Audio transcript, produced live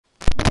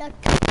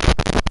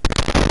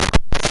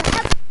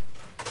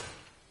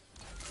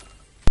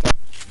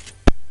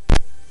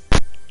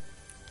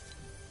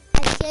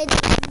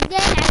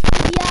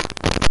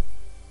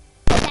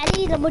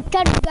لما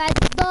كانوا قاعد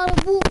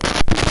يتضاربوا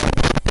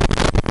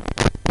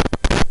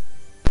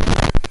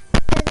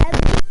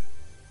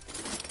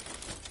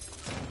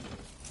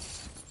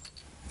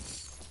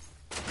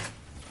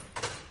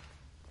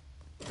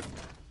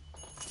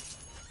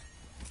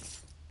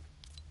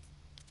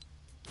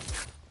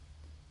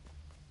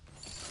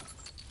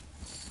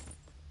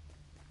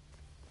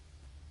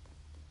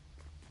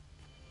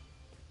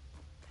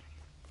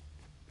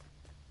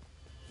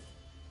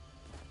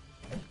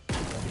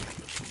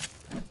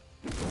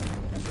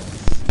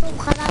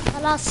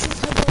خلاص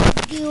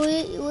يسحبوا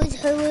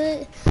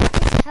ويسحبوا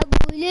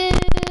ليه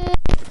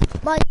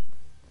ما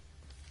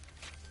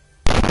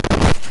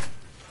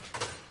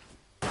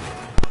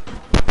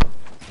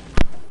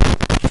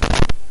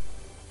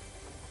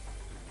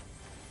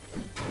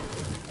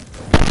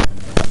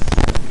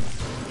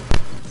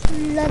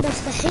لا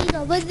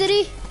صحينا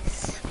بدري.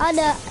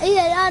 انا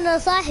الى الان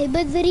صاحي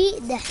بدري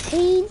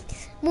دحين،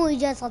 مو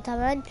اجازة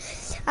طبعا.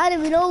 انا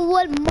من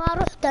اول ما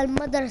رحت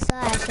المدرسة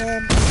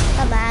عشان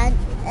طبعا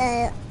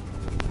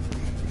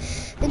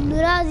انه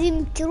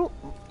لازم تروح.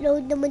 لو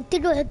لما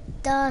تروح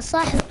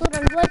صاحي طول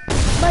الوقت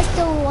ما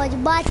تسوي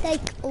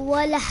واجباتك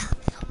ولا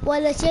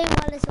شيء،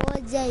 ولا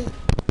سويت زي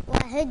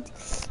واحد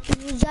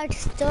رجعت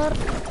ستور.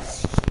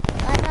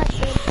 انا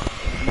عشان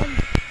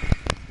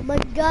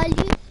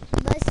منقالي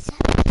بس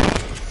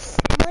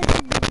ما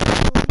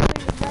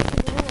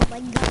هو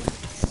منقالي،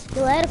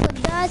 لو عرف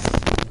الناس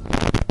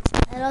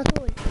على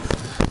طول.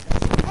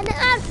 انا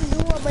اعرف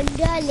انه هو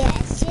منقالي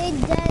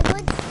عشان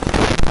دايما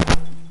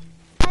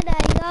انا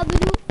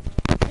اقابله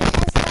في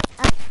حصة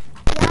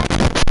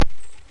يعني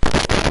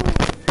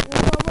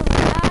وهو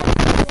معاي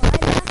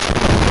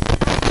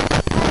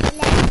وانا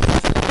لعب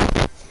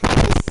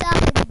لسه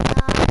اخذ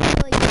تعرف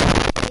يقول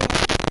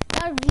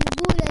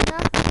انا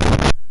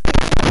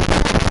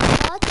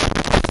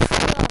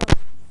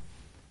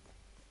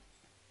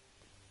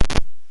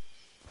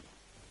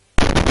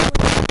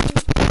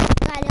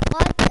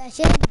تعليقات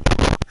عشان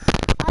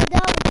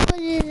هذا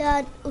وكل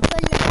انا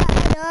وطبعا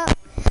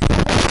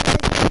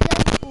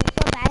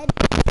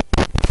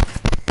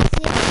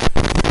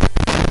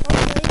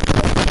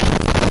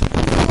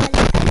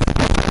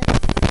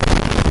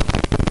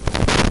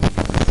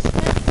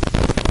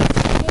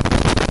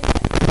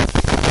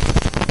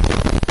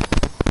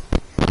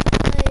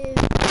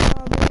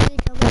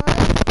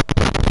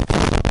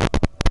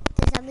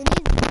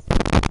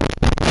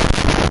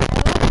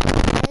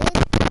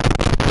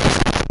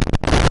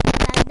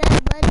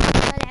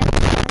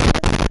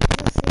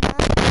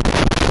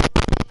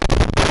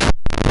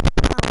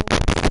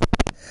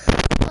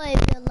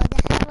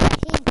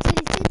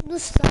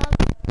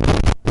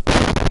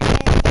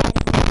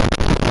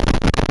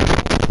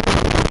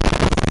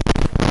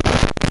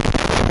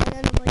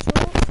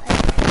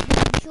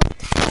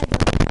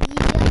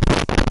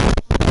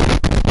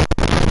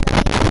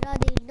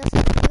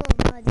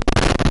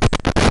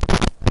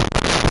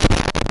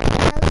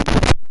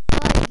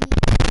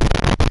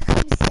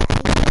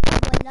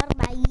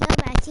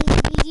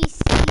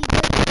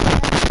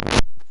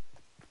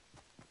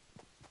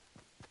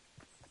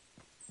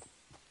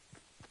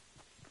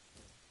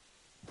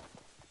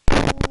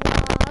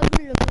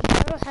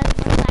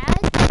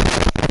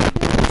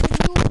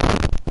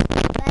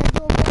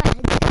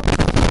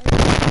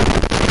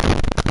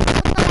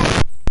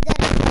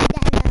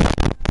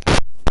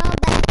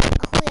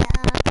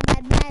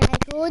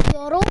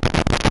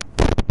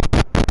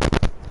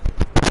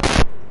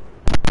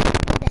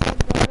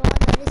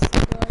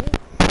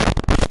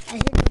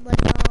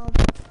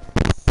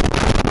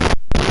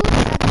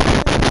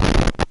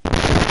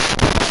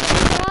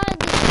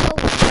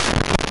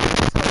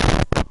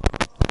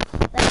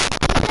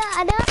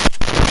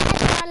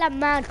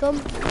معكم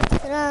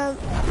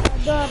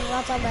دور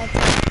طبعا.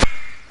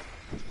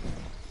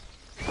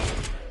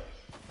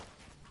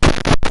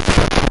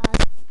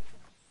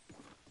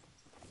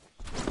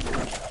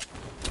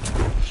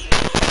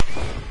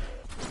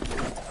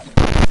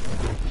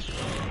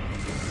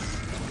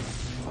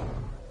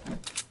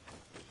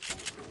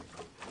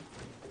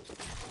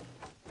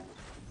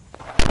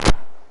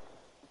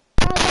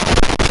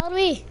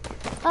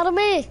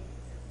 ارميه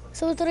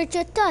سويت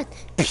ريتشتات.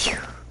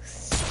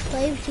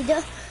 طيب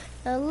كده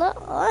يلا.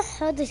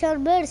 هذا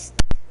شان بيرست.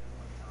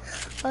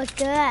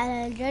 اوكي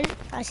على الجل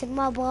عشان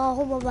ما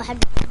ابغاهم، ما بحب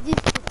جديد.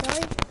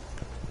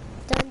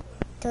 طيب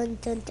تن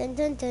تن تن تن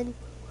تن تن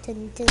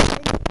تن تن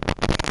تن.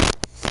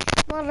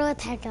 مرة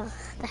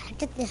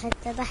ضحكتني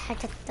حتى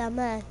ضحكت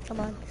تمام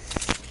كمان.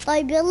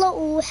 طيب يلا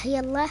وح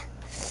يلا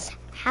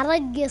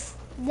حرقص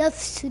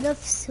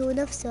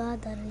نفسه هذا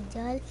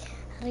الرجال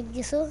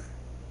حرقصه.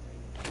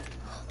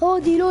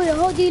 هودي لويا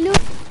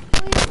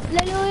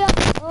لا لويا.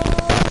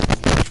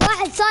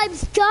 واحد صايب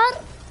ستار.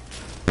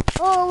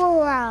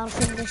 مو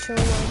عارف انه شو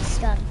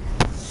ستار.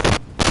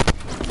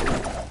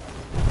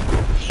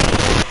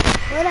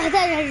 وانا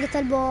احتاج حقة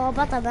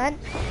البوابة طبعا.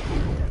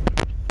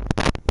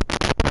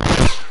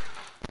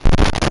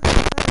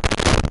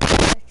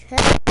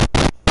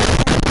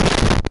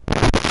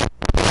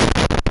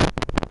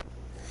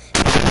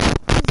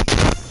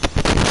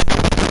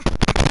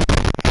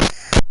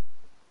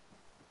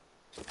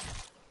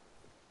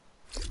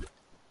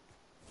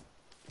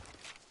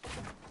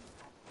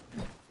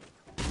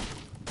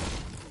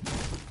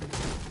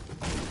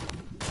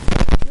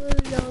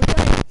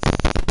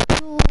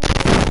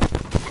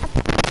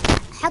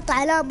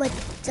 علامة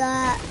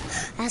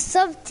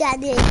عصبت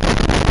يعني. يعني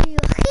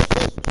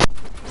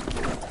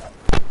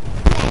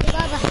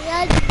بعض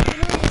الأحيان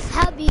يقولون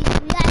أصحابي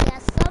يعني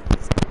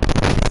عصبت.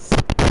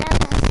 أنا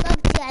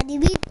عصبت يعني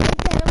مين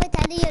أنت رميت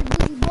علي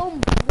البوجي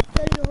بومب؟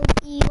 قلت لهم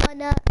إيه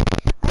وأنا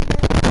قلت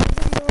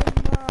لهم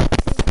ما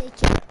زي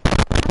كذا.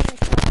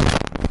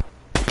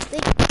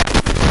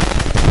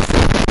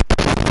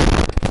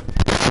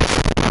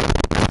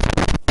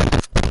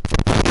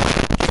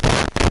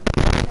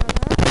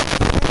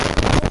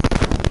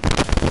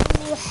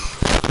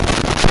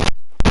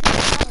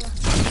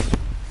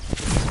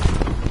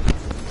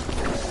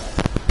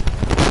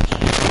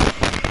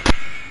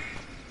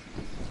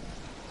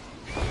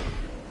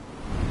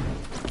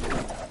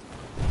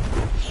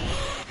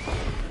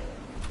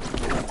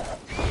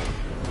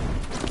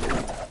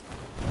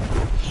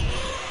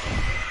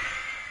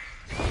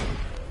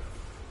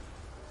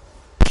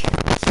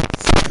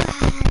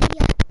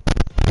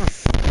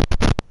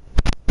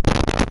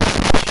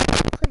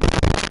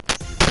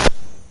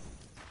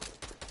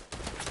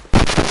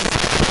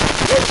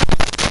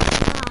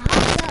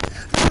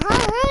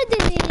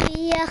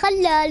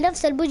 خلى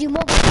نفس البوجي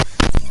موب.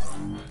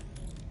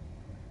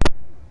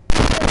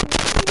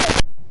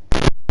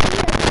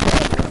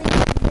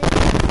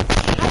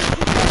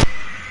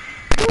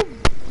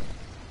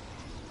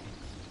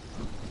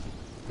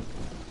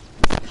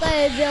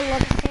 طيب يلا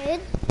الحين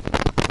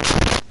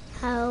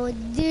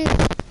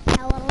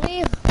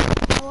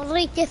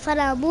هوريك كيف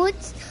انا اموت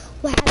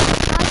وحقادر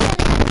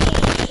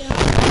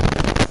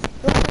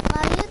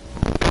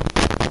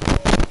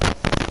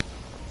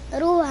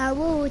اروح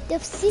اموت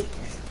نفسي.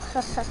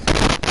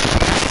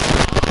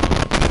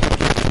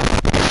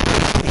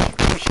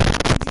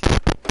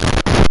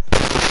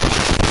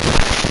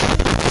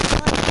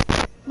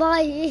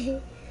 باي.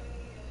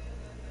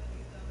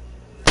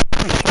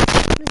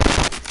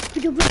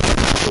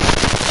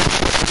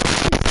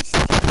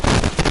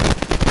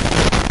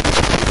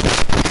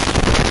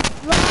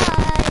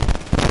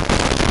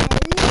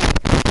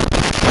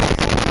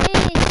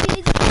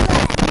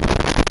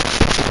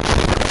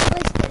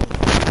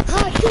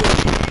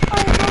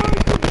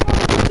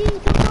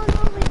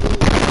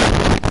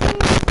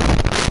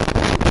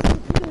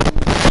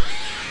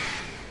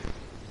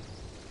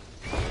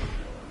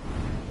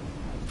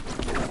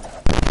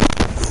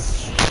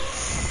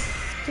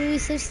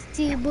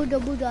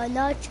 Buddha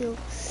nacho.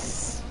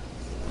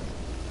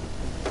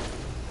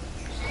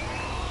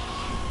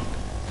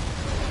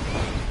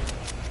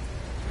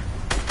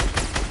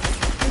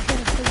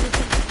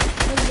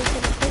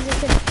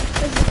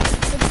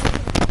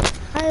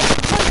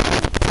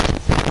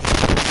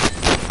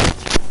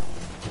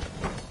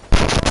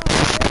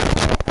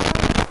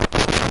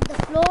 The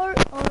floor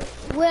or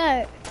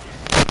where?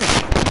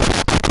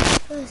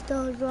 First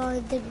down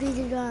round the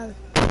breathing round.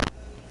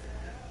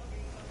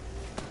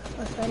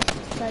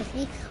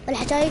 ولا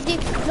حشايفني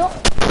لا.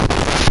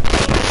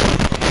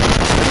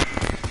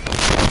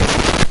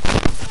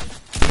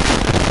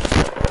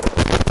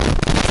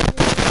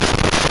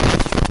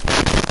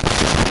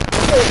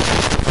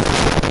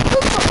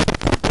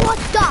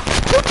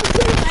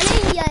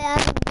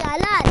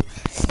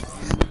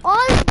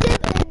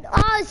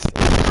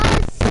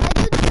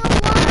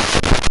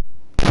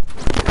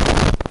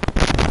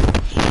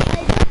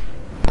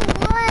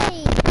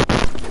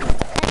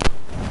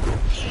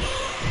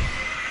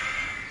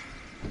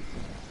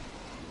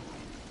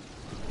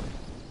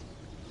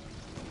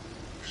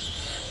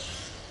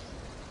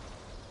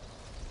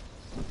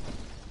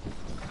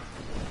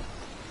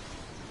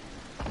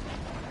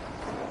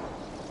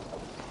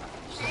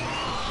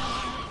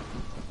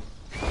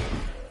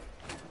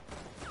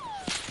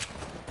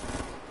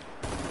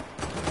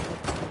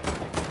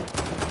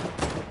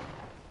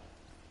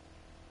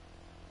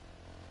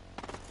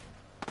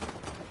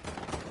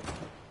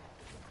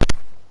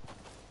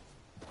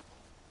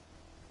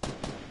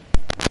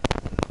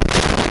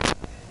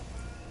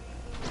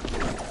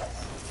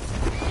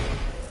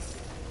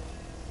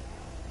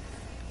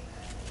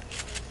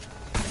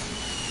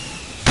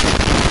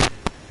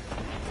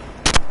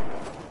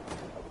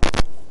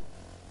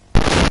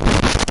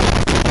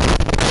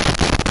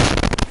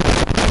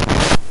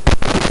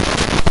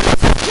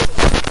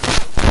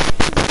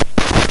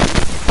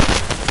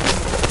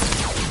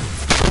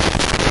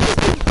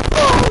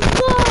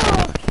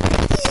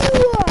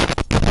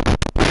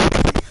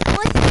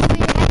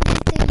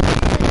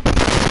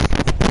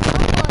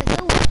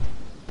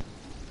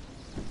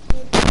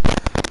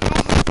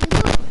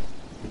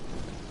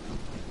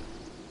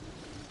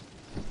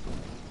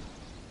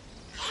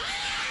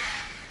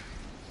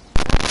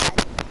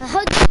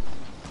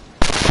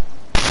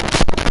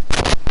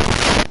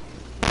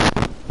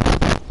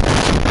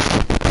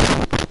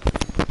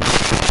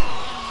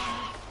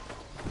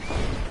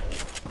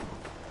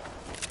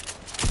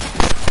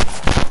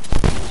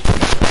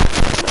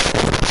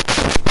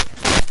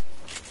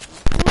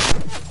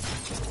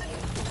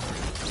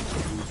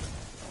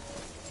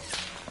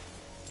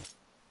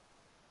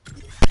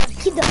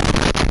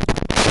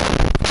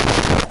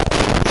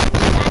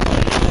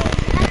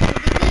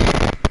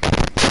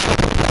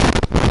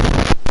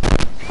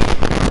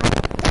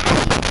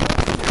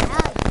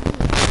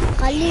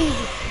 يجي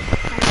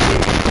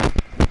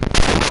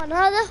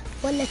طبعا هذا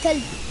ولا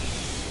كلب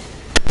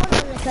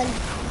ولا كلب.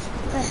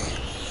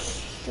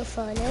 شوف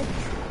عليك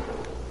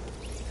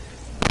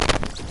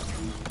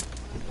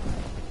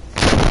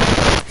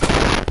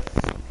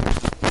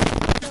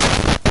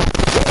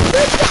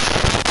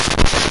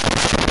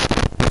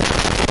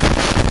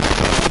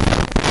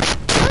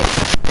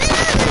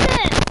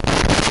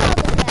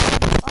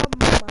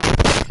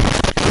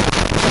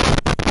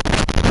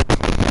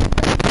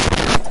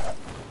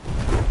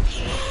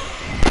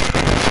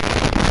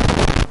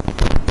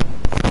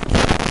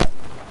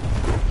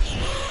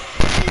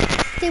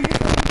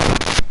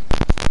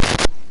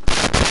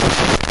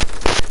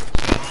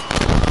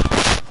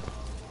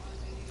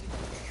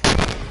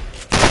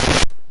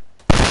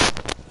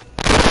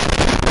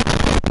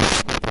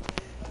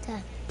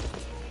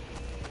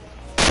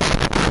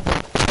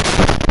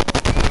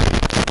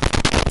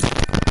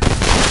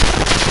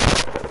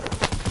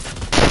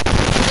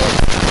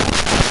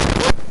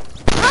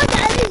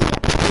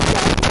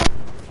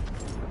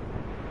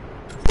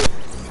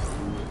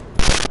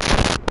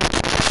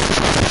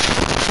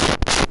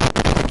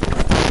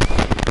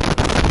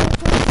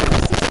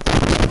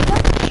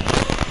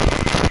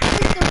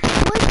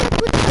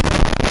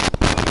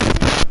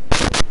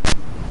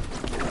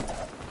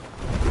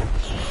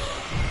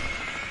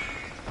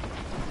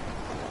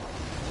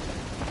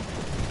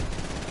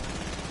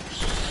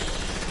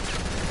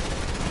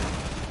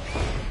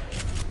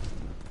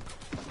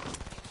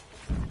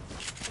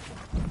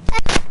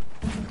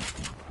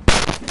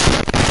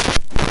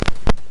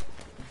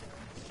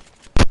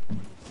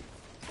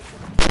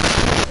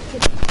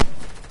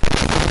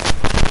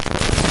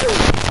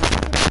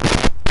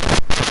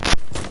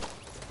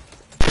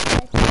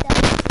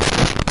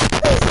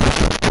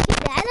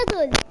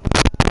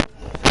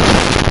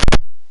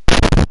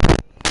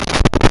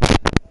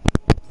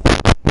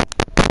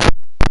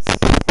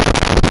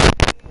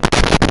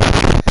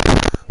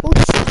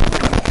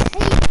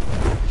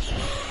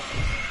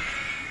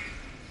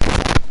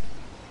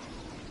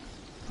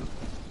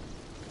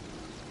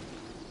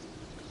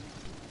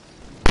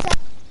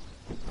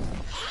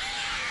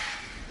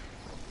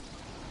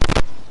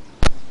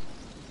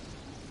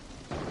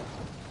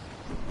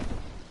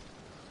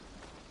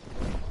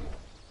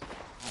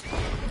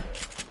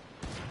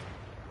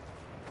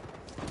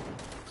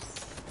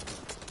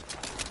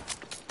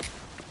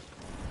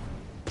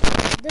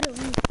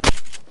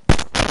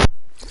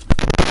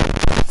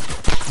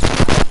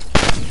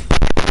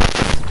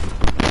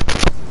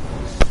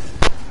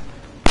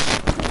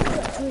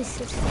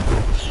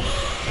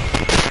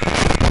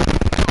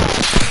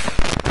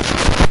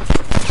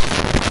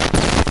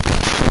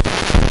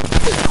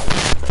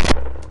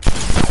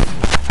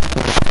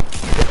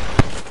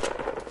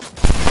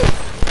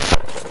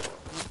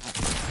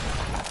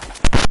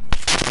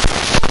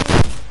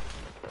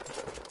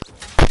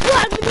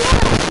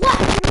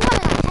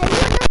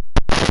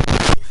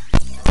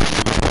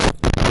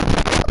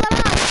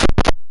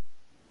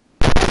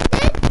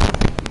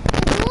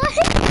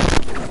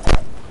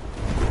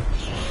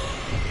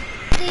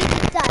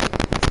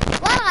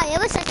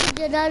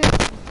جنان.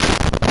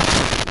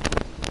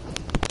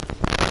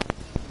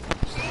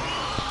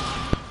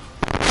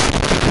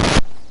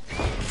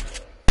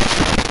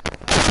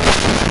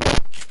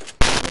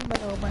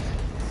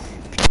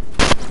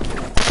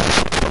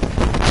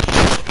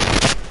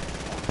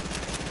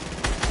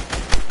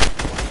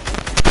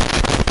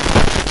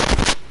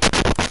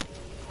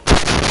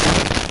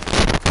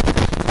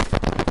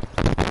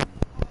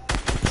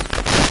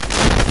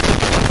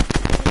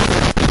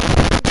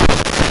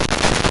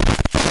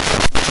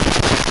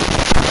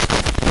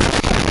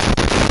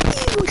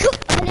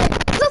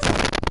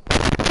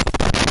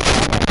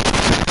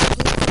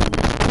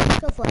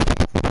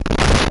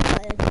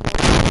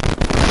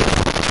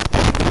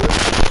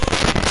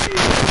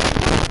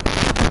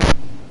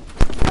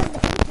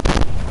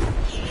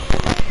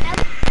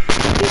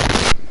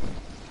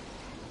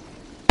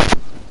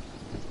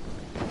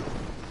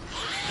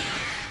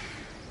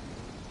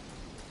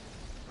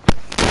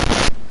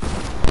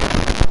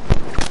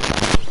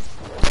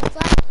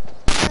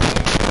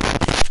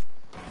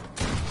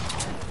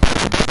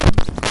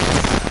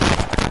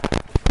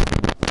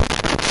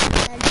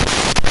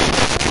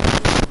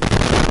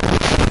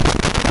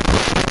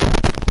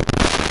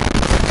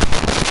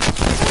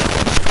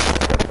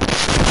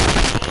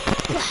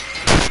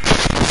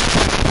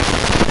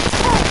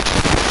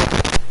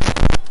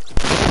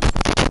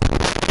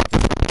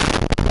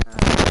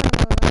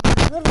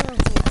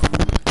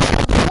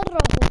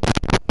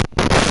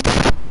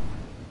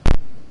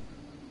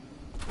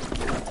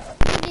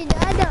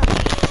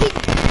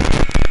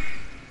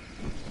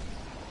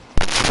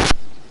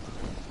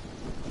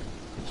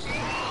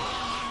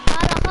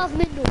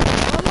 منه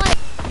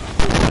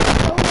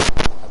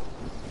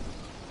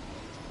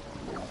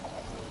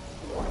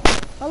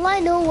والله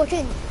انه هو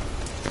كنج،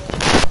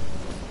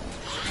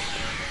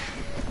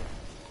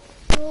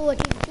 هو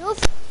كنج. شوف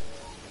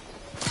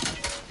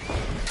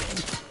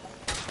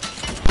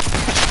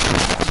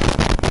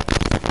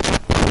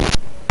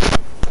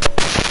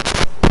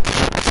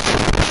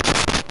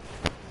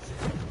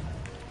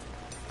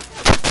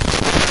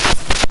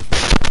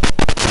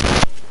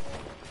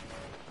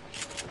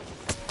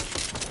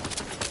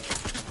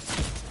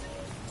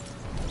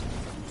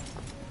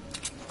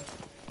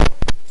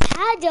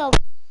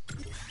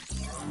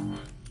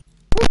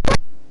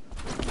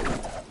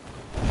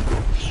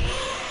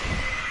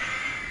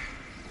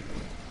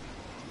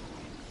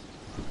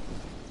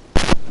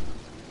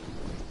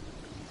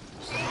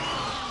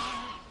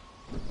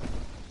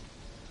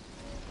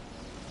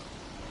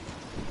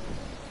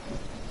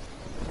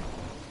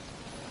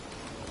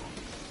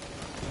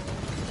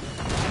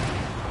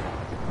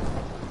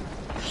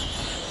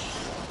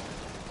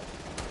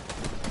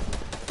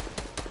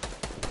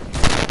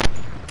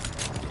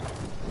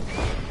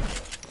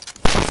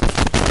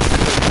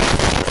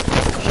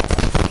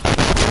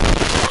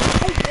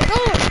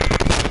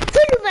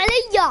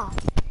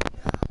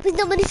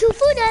لما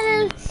يشوفون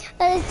على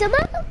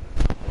السماء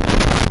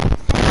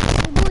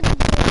يحسبون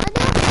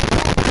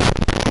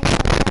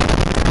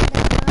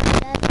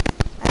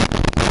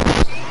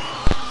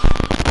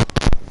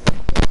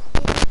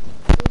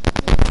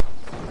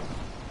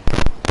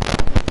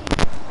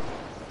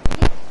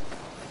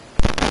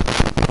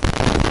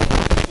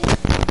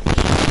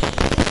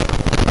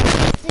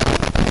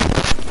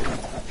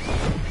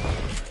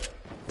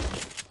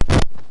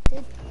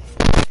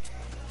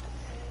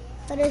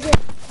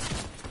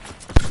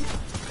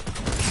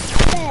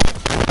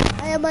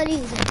أنا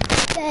مريضة.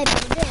 حلو.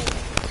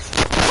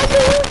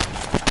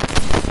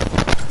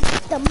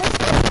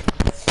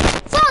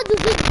 فادوا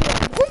فيديو،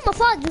 هم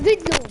فادوا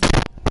فيديو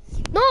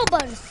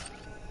نوبرز.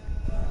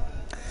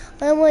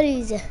 أنا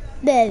مريضة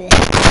بابي.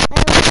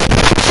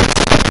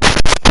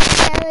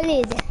 أنا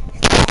مريضة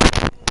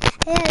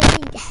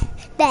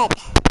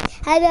بابي.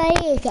 أنا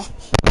مريضة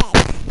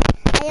بابي.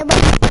 أنا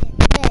مريضة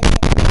بابي.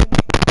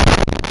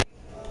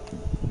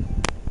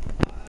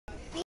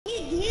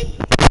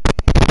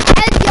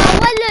 عد يا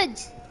ولد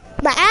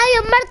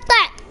معايا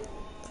مرطع.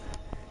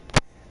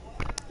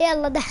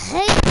 يلا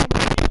دحين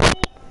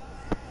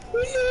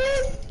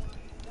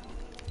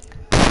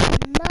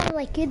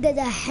مرة كده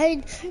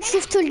دحين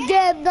شفتوا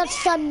الجيم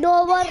نفسه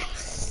نوبر.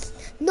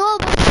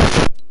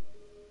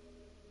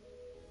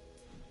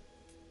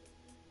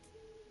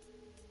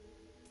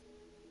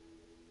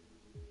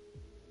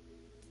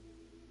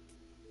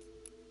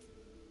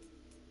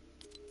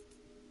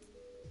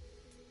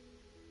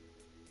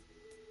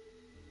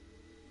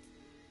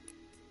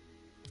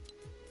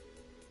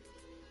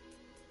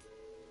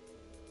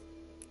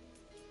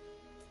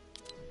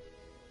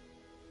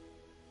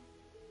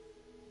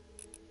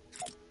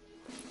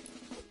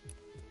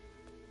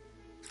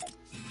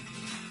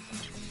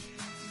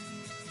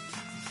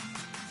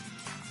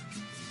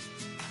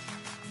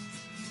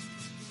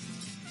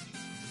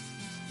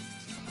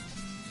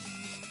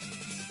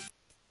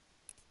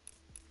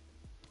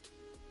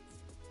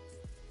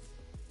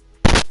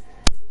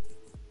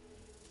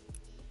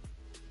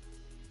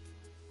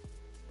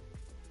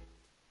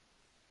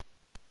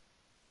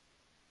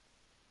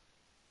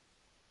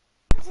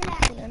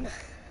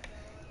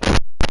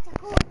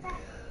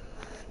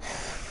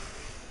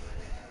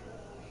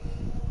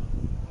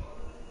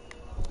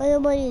 أنا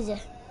مريضة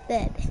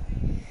بابي.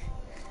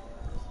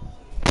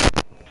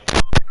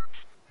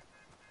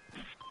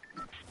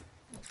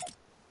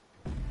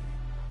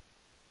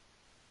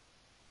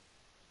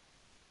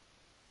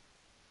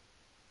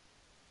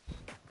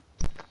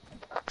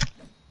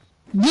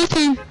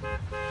 Dieter,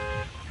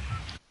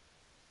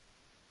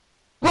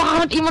 we gaan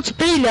met iemand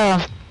spelen.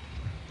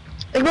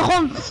 Ik ben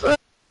gewoon...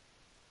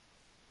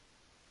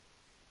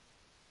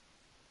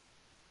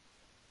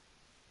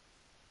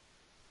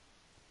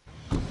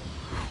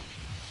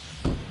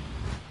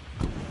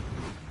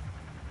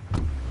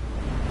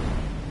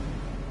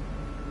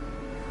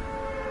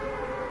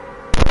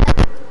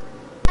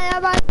 أنا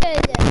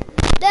مريضة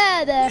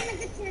بابي.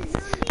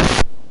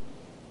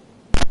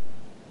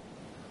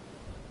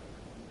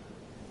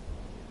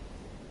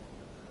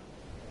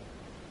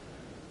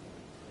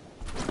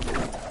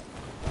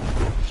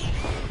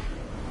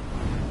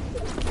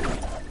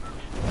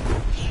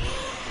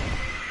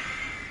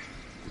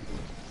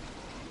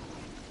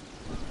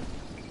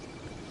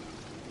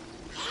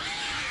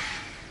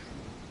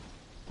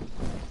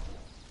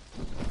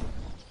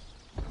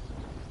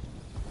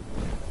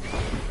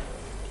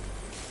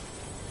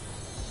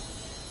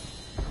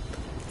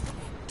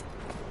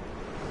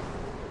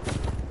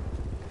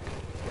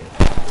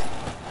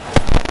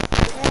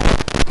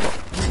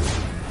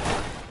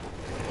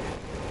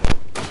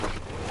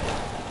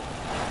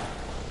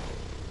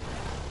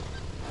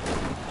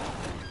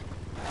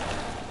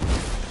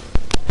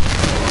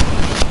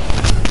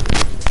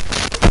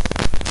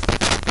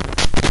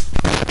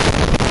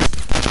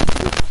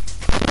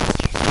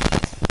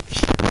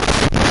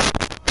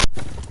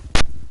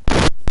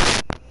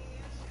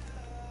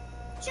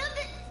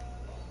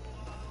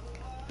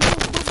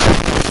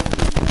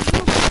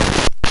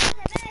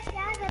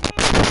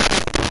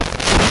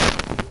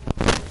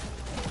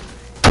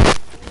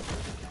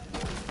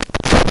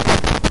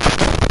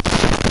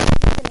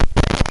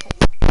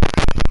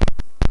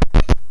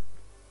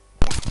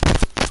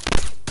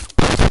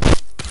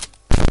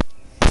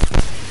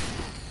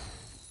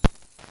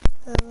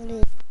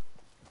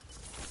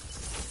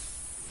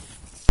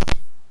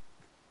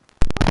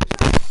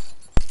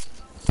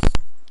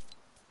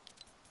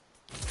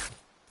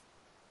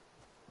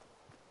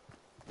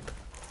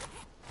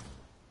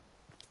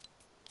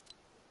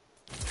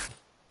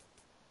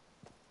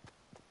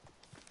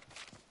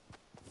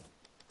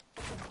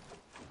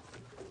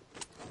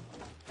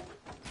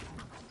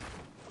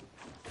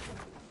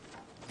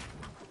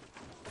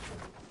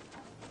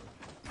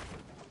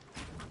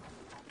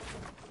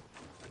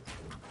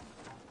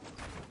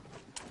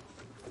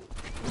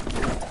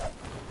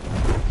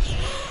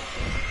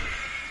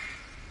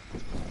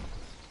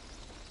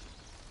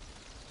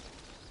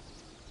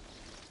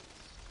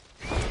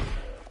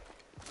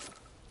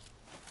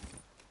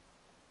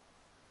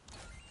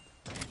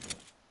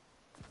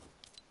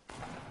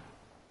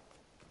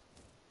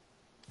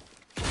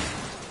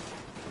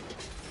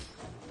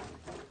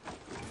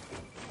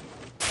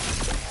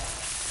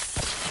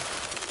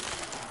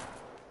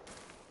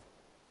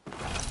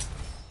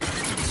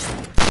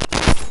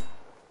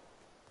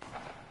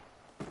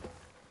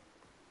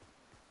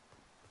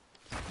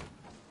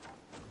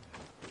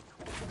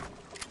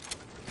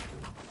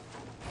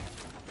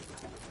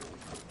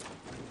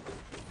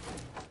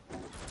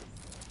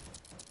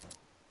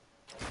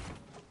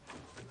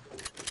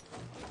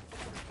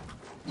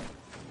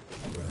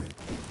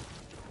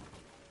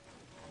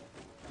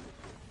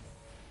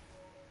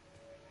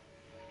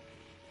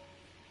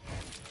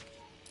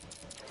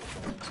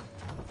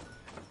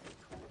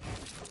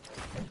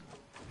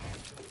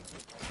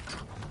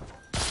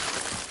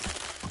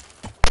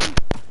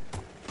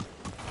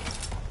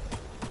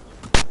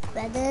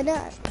 بعدين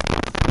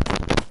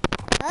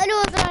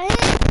الو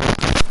ابراهيم.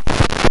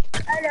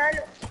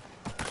 الو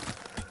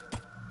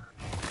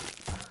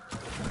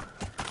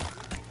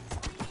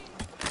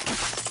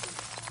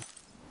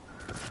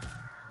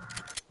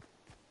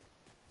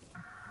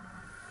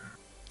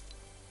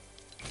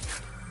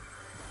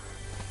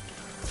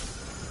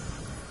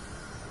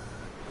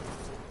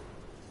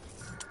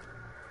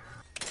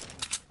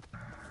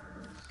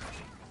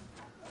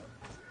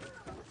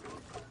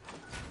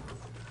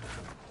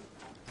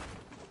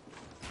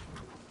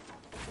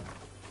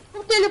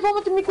التليفون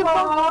met de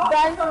microfoon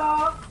bij.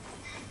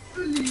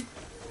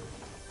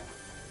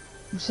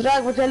 Msraak,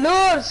 ik word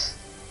jaloers.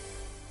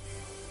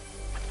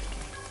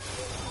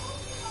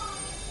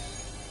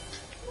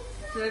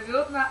 Ze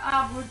wilt naar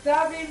Abu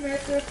Dhabi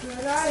met de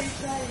Ferrari.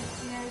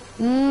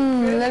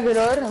 Lekker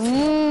hoor.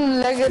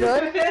 Lekker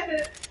hoor.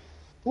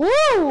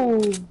 Woe!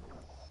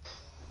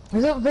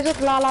 Weet je wat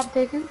Lala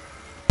betekent?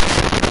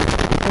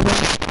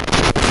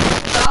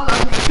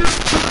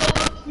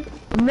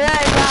 Nee,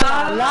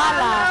 Lala.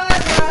 Lala.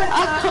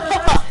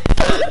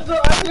 Zo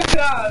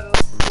uitgegaan.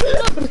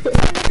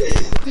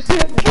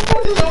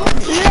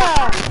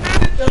 Ja.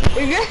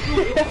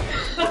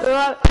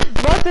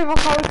 Wat even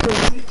groot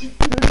doen.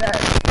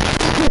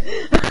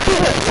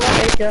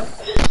 Kijken.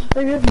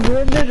 Ik heb het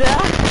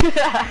inderdaad.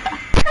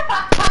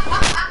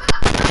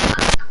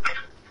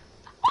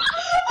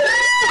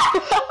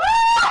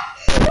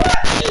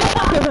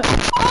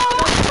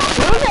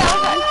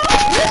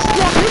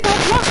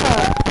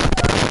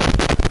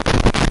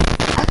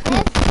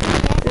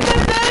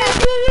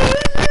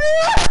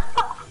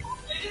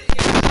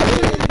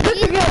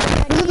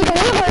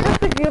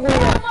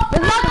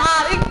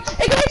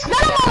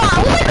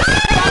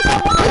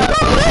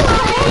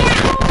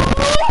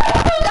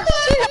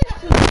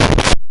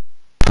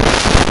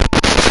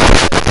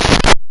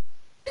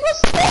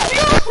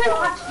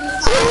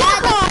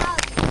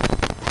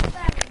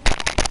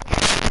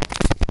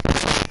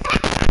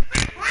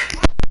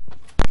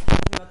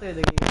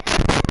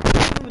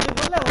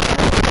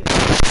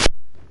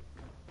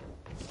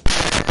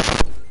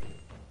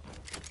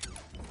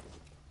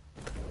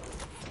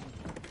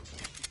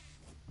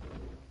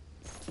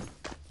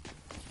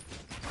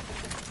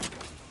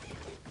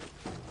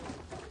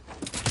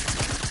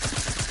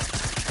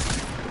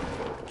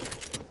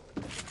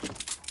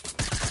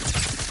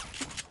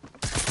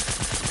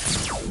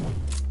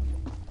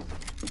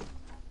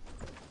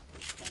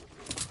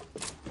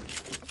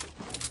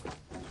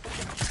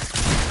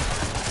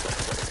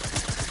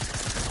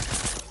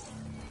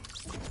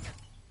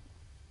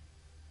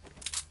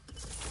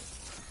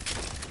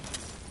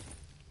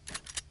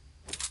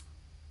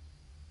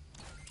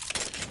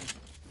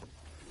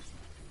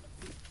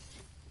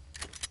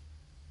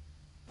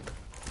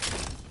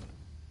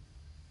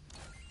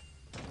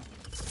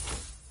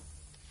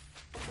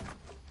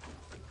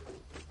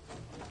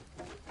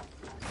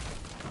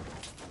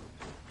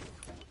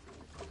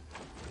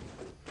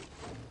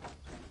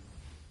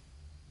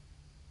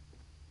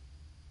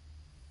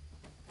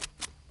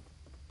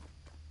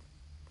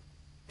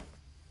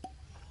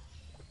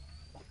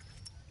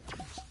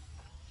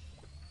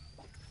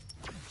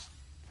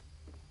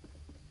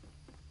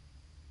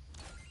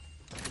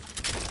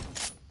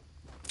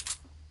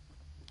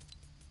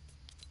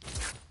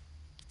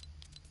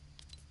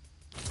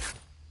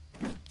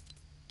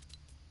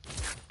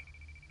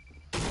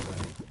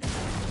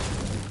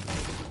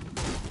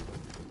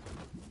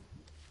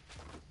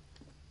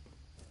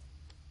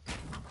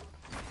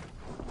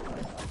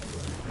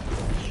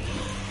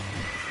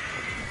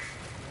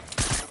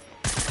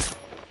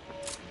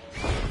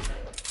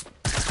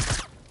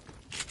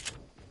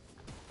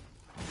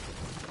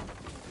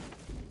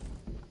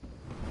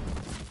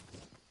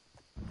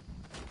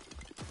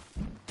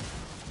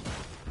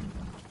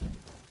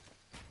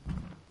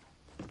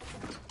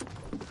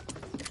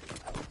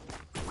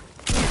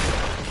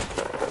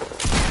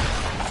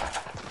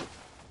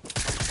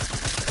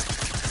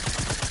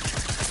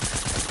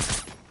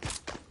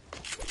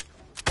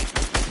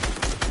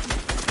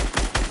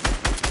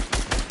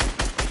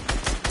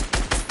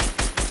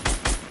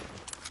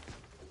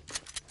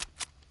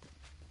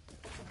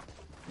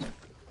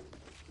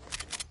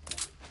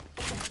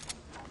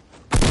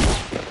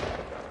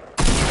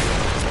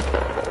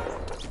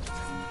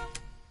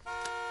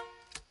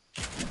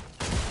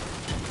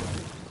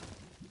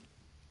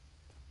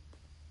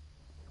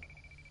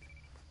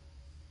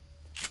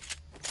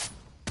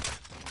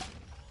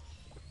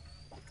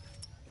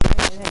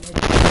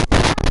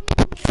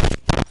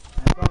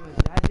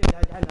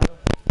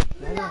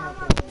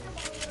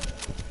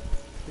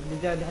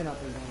 جاي الحين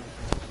اعطيك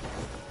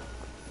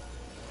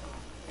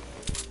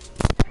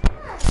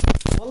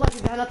والله في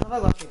دهانات فوق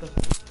اعطيك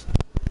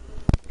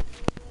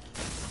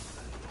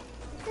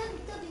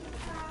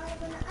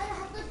انا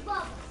حطيت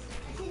باب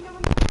عشان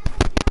لما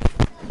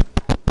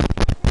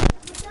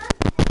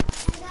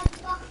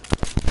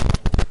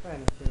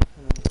فين الشيء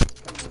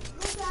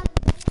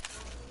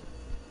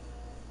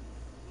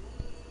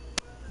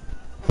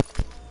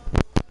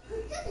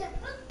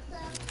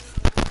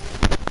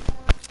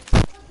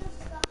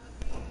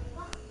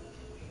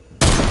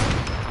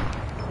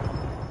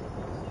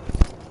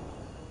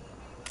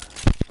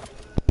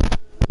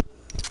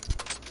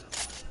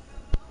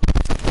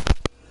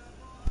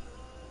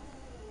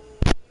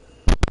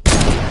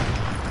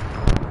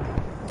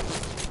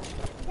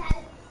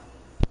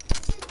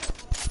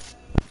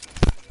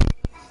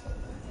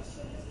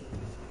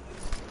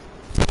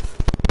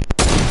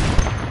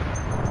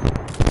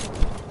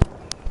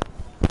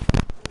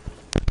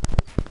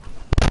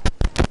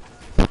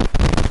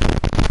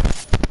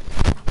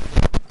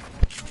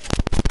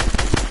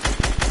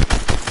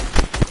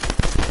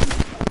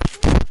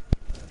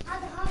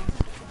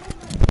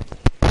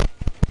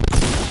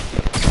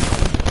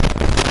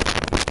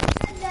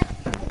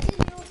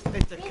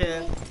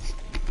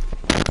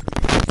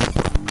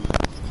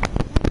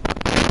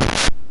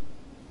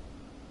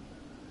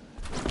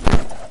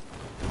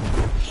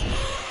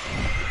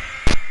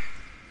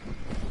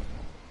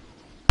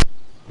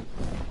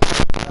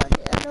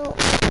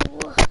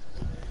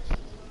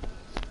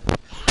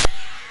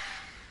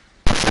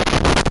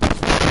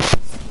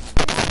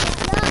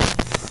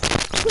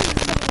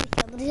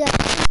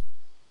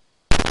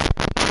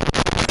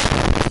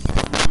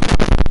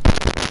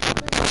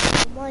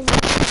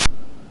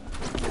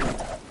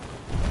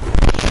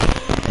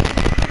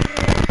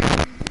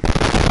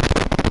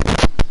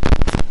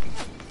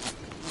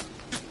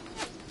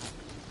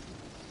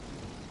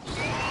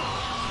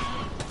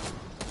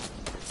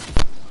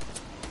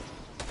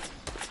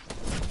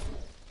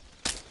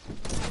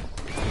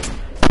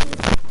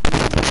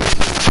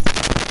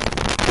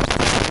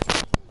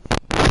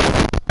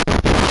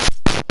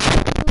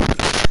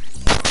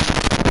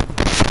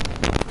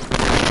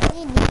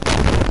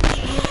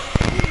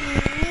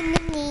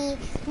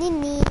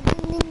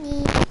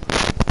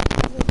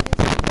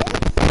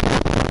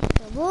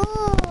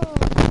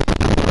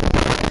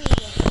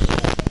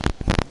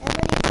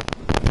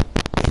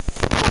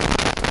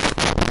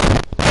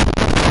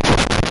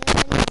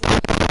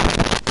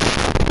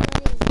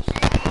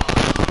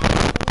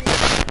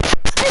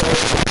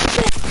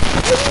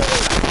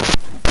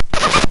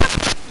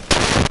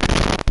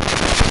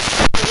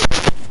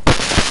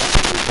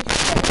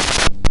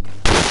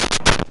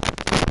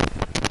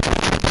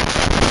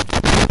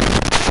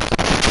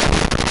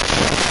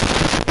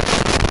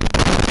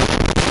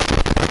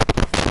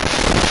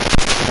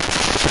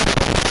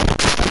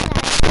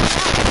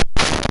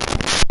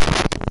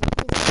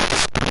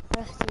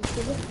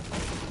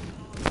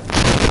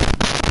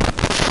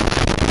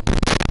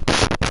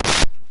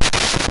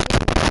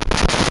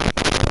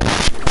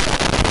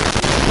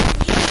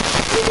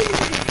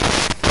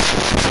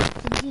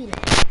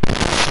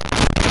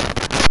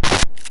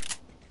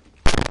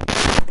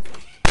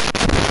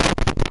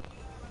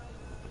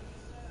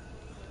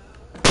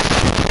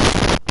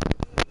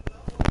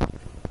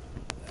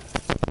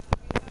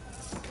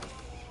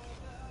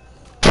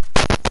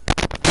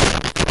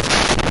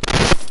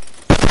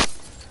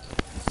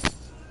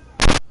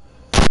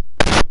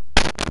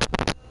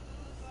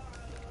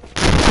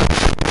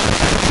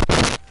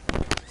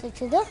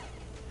زي كذا.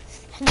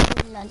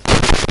 الحمد لله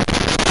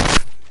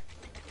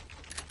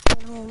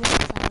هو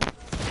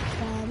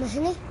ما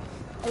فاهمني.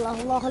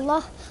 الله الله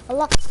الله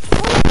الله.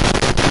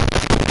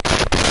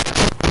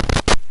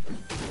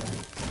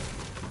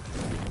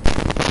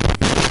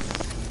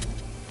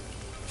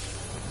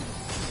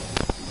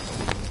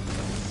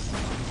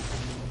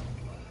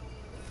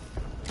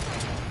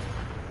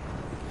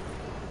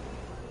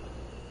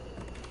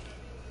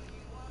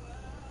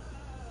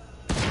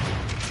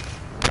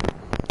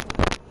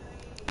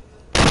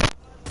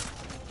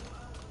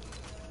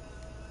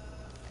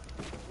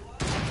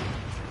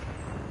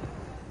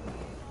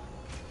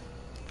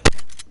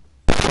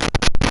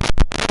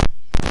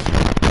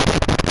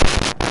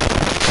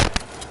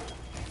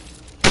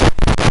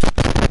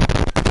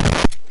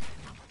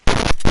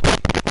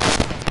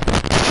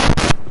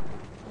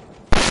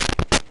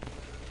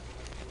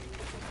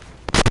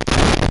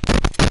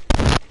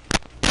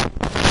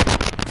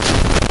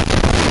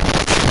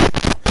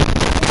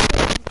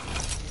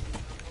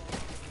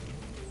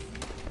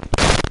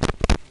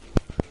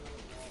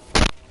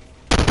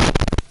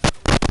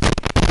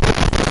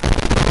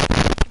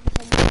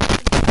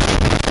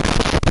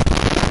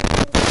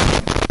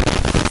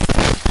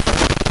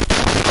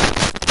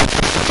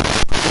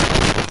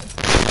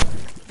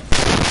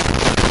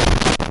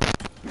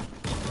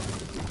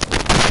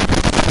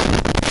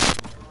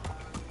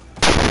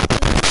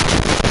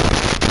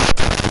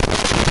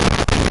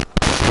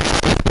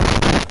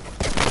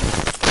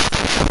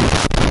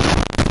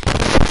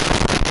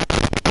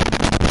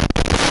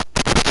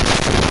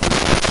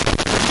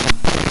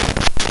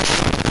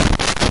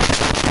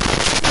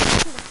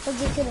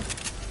 كده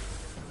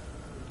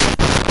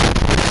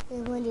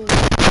يا وليد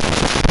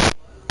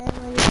يا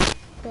وليد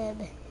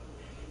بابا.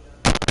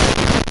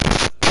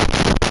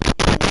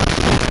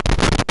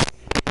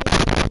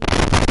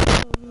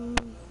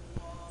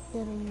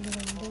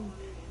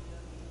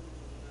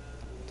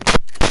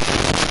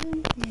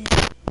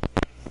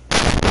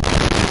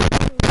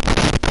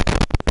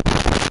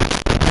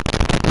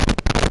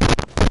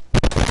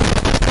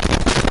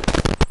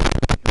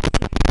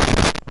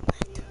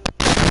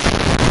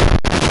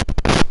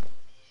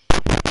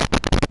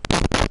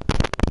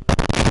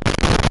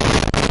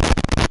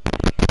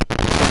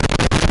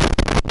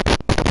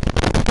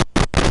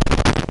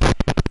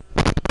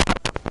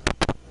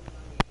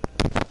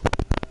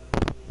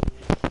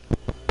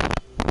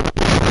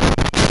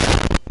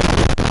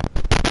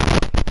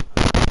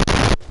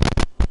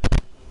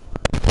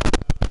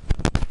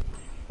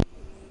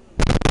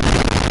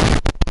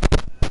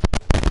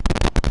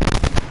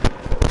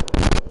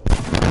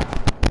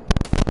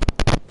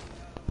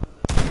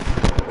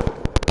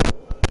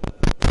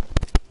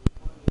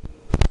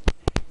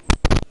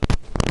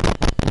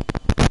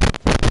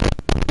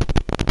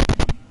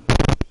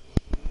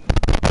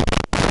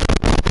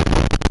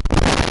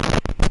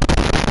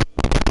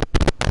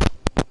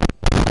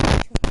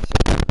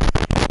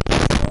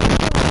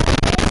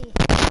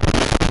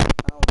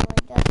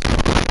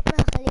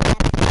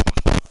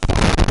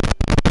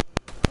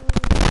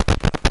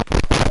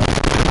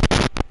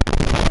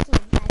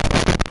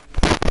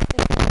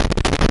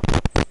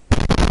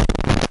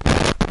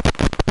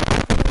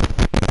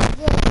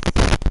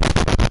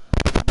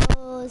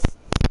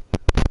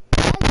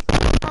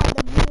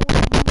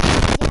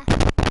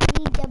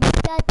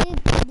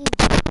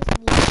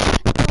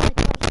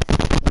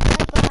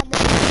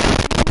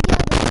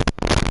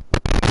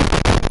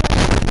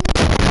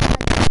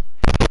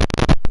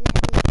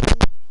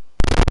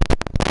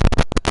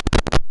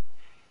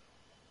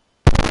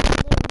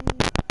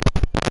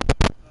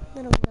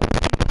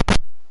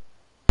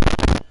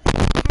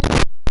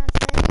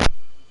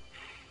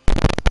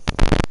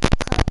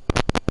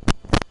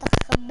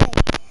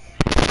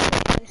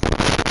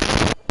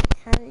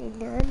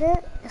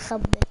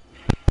 خبر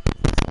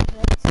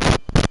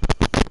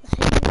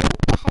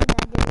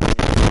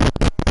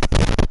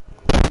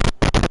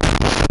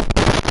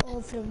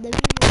from the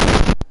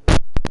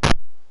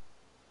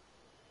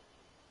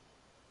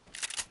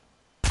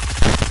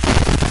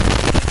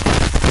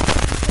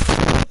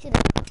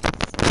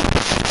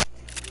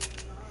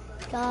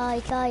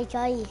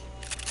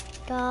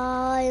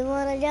كاي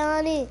مرة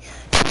جاني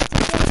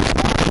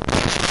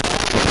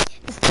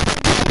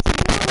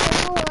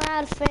مو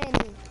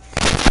عارفيني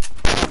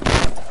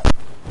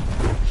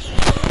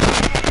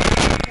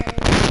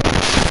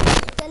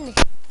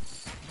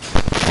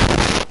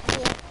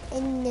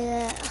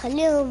ان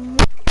خليهم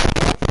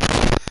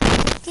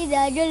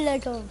كذا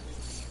جلتهم.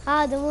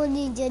 هذا مو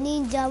نينجا،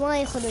 نينجا ما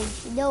يخرج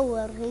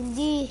يدور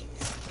يمديه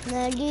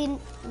ناجين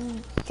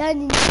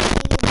كان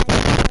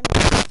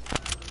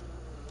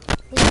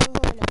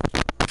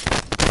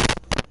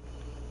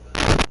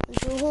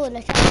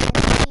بسهولة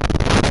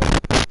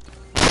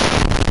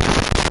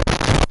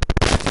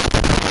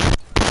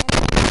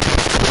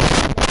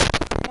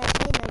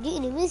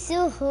يجيني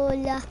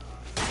بسهولة.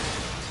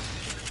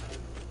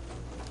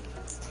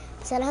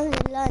 بس الحمد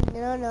لله ان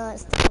انا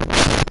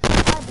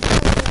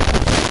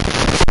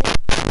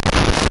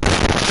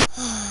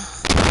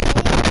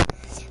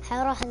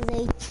حروح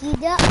زي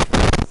كذا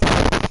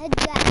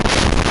هرجع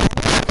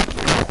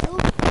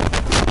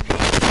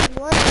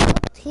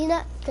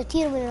هنا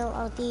كثير من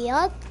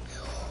الأرضيات،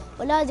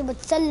 ولازم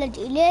أتسلج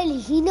إليه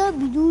لهنا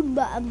بدون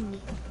ما أبني،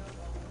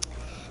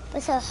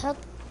 بس أحط،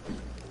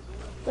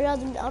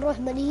 ولازم أروح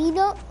من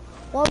هنا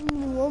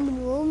وأبني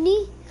وأبني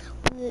وأبني،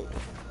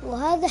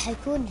 وهذا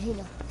حيكون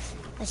هنا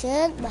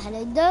عشان ما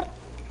حنقدر.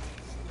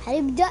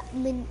 حنبدأ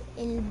من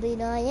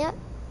البناية،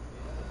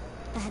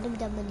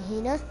 حنبدأ من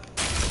هنا،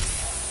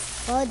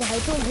 وهذا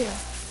حيكون هنا،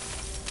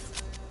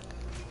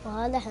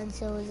 وهذا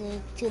حنسوي زي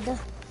كده.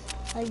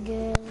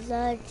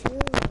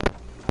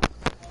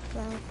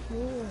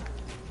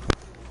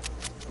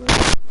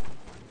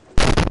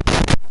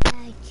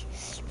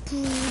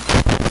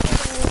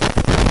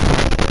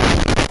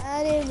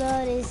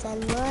 أنا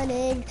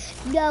سلمان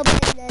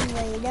قبل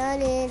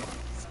الميدان.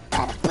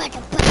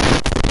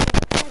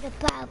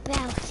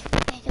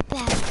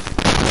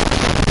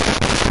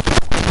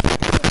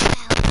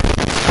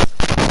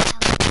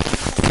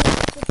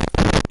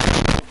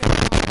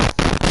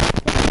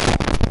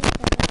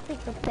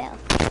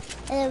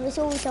 أنا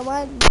بسوي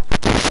كمان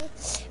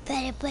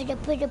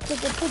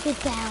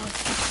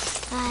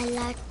I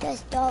like to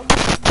stop.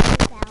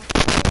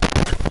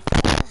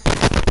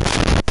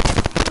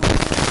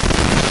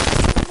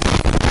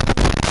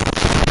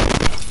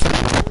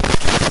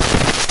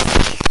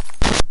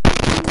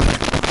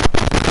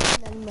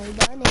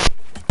 الميدان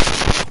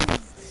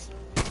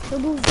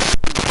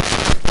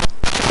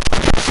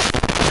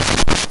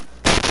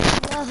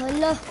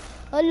الله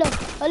الله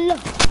الله.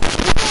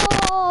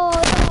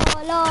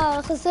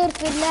 لا خسرت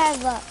في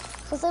اللعبة،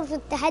 خسرت في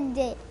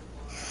التحدي.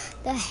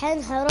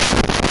 دحين حروح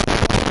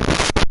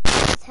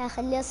بس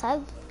حخليه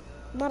أصعب،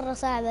 مرة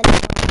صعب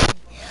علي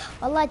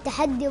والله.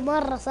 التحدي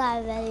مرة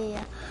صعب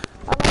علي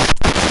والله،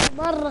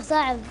 مرة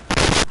صعب.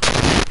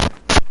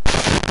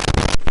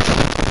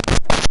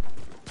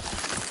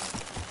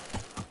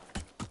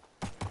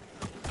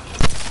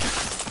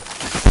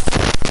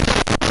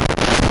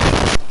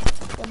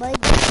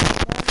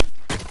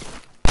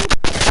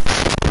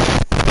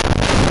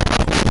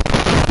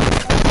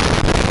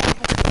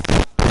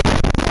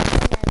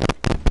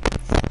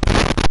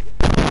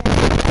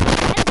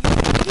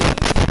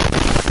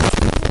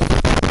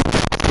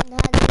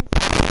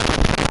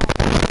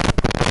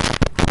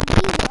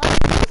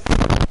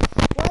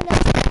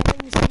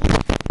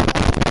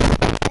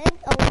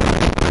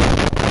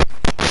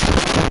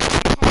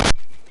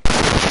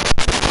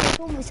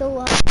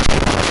 سوى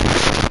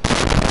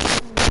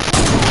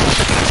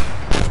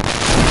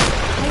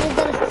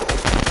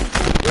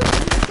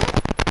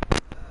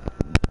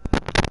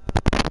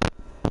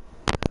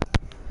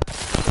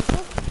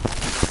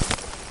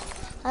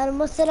أنا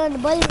مثلا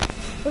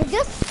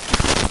برقص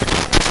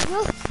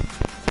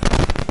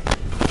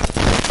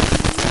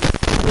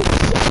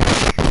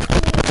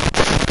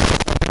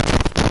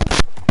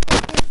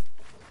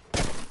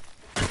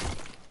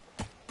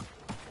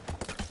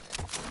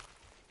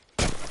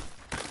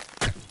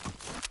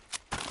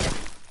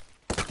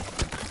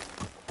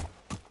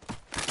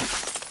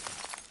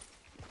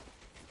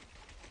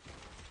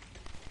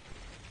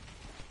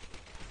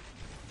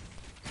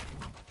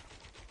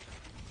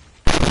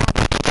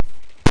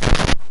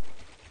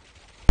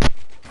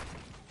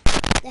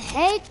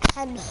الحين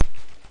حنحط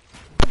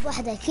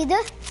واحدة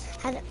كده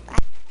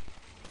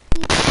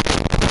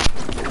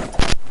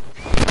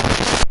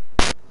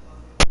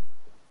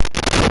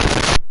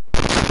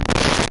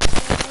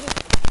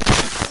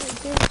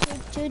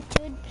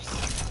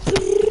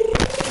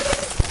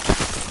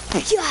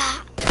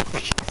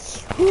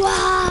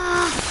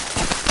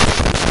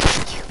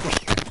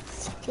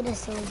كده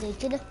سوي زي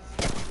كده.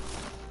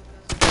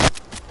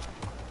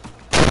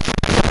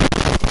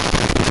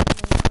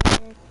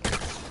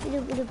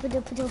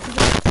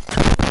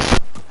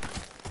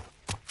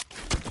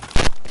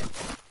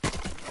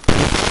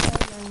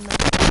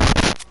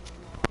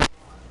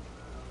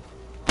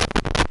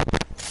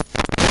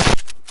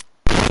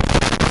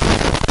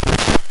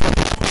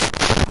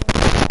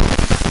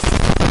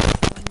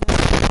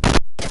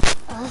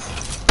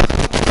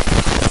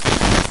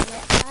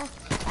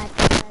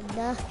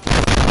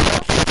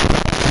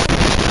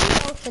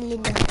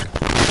 خلينا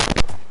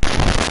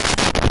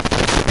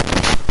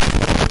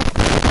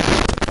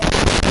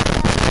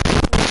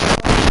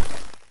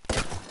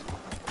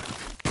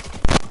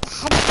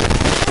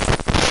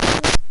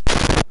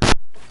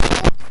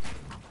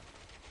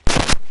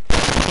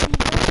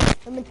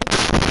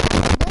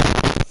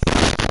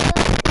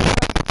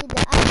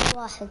كده آخر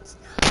واحد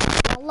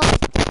والله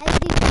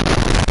التحدي.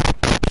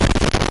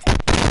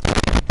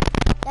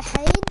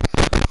 الحين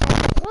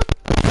حنحط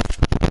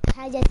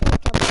حاجتين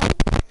كمان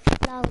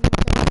لازم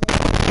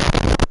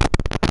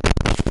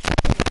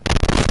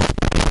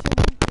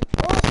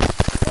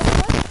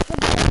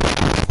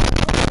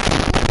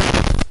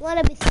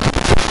وانا بس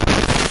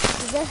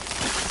كده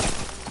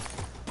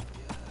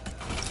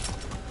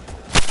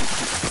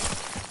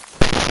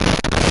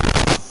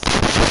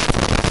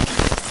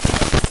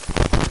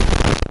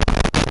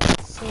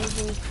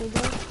زي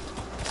كده.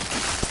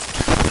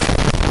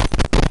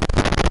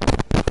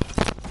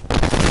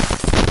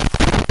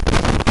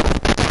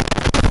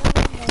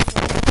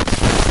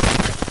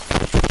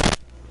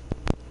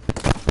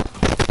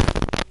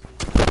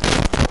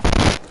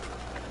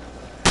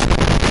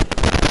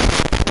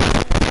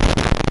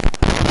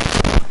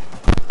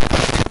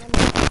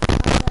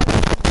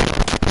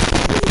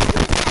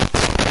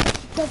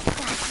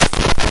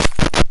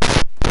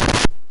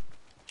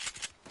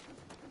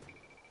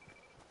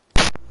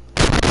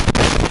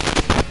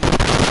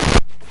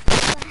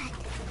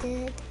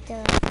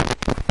 التحدي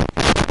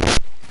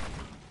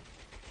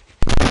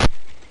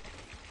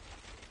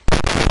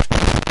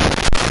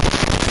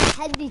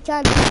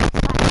كان صعب.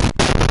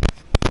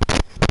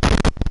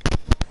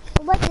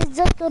 وما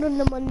تتذكروا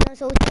لما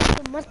سويت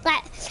لكم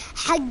مقطع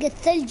حق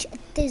الثلج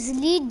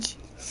التزليج،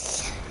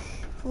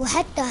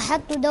 وحتى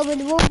حطوا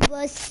دبل بوم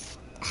بس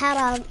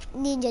حرام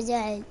نينجا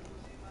زعل.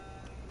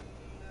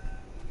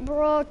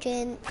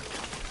 بروكن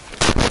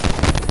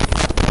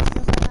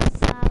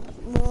صار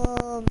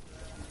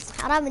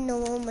حرام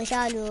انهم هم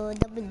شالوا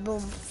دبل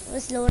بوم،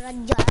 بس لو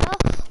رجعوه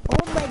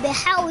وهم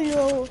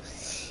بيحاولوا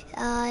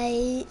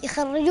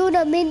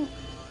يخرجونا من،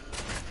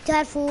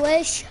 تعرفوا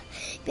ايش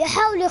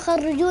بيحاولوا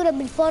يخرجونا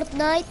من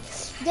فورتنايت.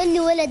 قال لي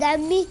ولد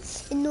عمي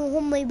انه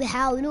هم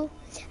بيحاولوا،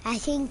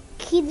 عشان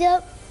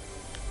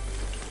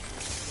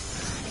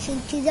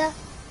كذا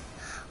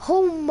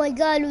هم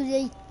قالوا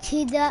زي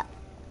كذا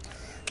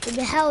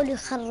بيحاولوا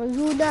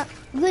يخرجونا.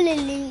 قل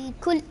اللي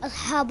كل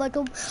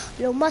اصحابكم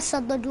لو ما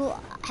صدقوا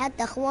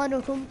حتى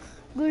اخوانكم،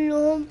 قل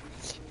لهم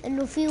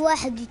انه في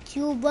واحد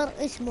يوتيوبر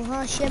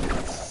اسمه هاشم،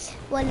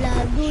 ولا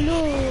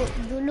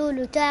قولوا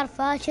له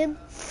تعرف هاشم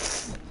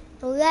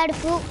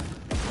ويعرفوا.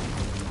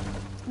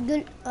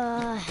 قل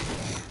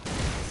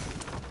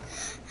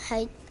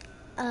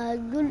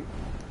قل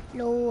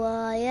لو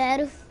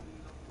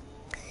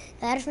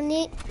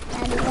يعرفني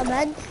يعني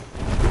طبعا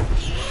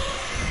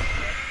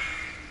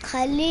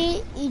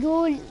خليه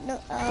يقول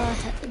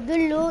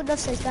قل له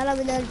نفس الكلام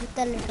اللي انا قلت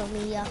لكم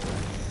اياه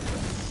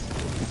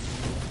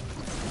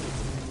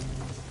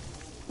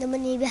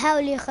لما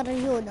بيحاولوا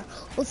يخرجونا.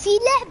 وفي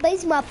لعبة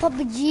اسمها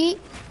PUBG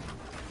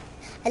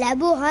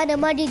العبوها، انا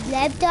ما قد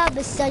لعبتها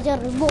بس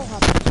جربوها.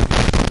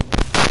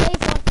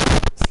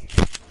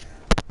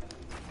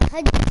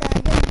 حتى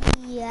قال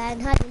لي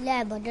عن هذه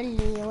اللعبة، قال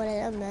لي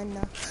ولا الأمن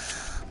عنها.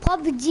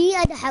 PUBG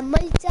انا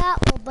حملتها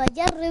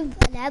وبجرب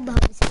العبها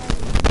بس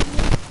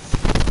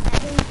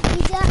يعني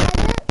كذا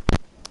انا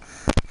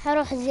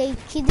حروح زي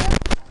كذا،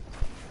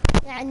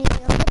 يعني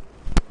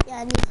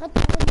احط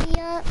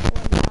اغنية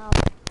ولا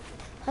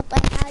احط اي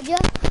حاجة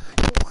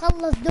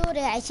وخلص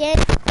دوري عشان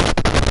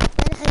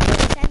انا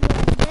حجلس عنه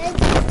البيت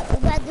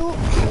وبعده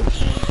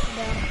حيكون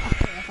دور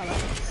اخوي.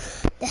 خلاص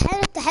دحين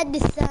التحدي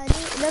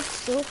الثاني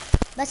نفسه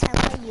بس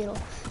حنغيره،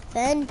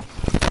 فان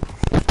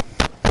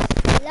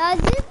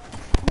لازم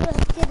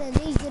نروح كذا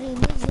نجري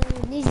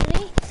لين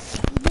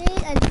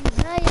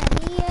النهاية.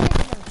 هي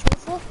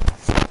تشوفوا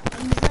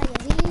النهاية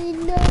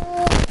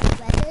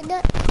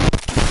هنا،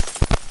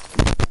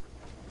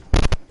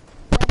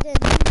 بعدين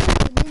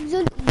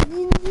ننزل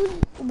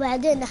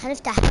وبعدين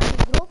حنفتح هذا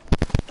الجروب.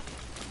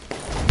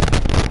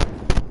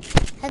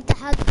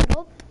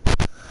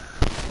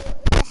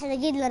 احنا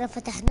قد لنا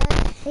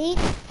فتحناه الحين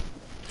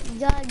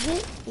جاجي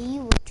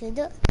ايوه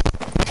كده.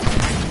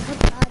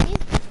 نحط هذه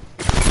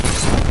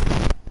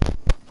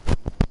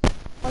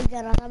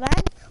وقرا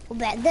طبعا،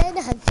 وبعدين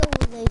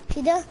هنسوي زي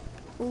كده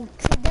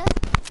وكده.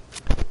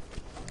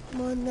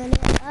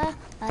 مونالئة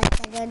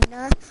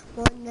اتقلنا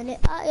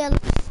مونالئة. يلا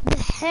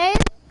دحين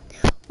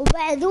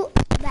وبعده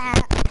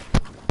بعد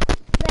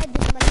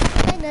ما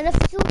انتهينا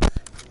نفسه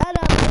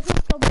انا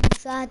بشوفكم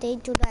بالمشاهدة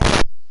انتوا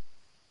دايما.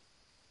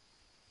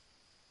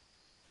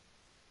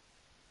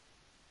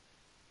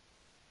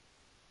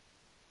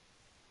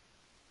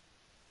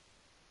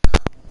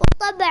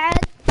 وطبعا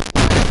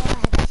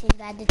واحد عشان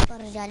قاعد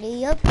يتفرج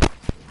علي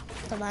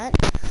طبعا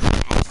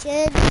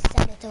عشان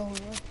سنته.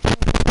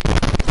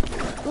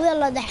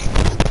 ويلا دحين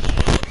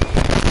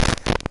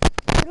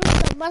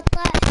نروح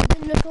المقطع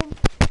اقول لكم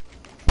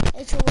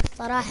ايش هو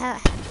الصراحة.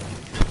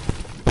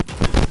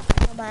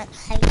 طبعا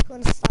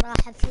حيكون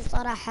الصراحة في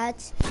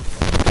صراحات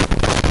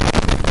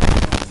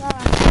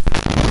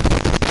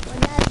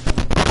ولازم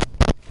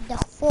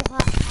تخفوها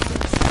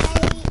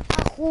زي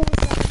اخو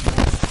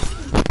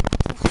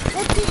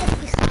خدي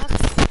الاتخاذ.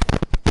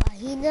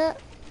 وهنا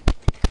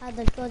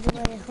هذا الكود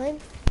مريحين،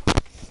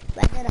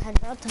 بعدين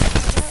حنحطها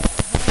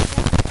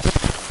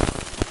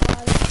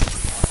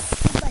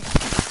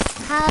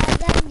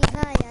هذا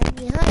النهاية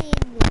انه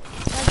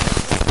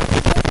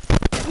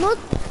نط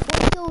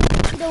كده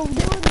وبدون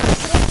نروح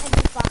عند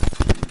الفخ،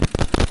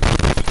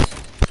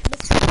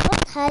 بس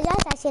نحط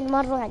حاجات عشان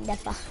ما نروح عند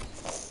الفخ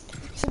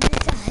عشان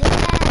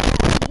نسهلها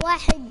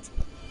واحد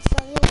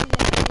صغير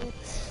يعني.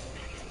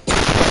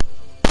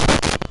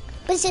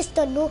 بس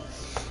استنوا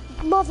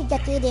ما في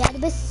كثير يعني،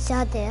 بس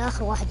هذه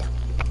اخر واحدة.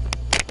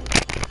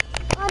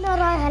 انا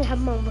رايح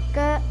الحمام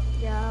بكاء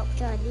يا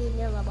مشاهدين،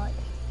 يلا باي.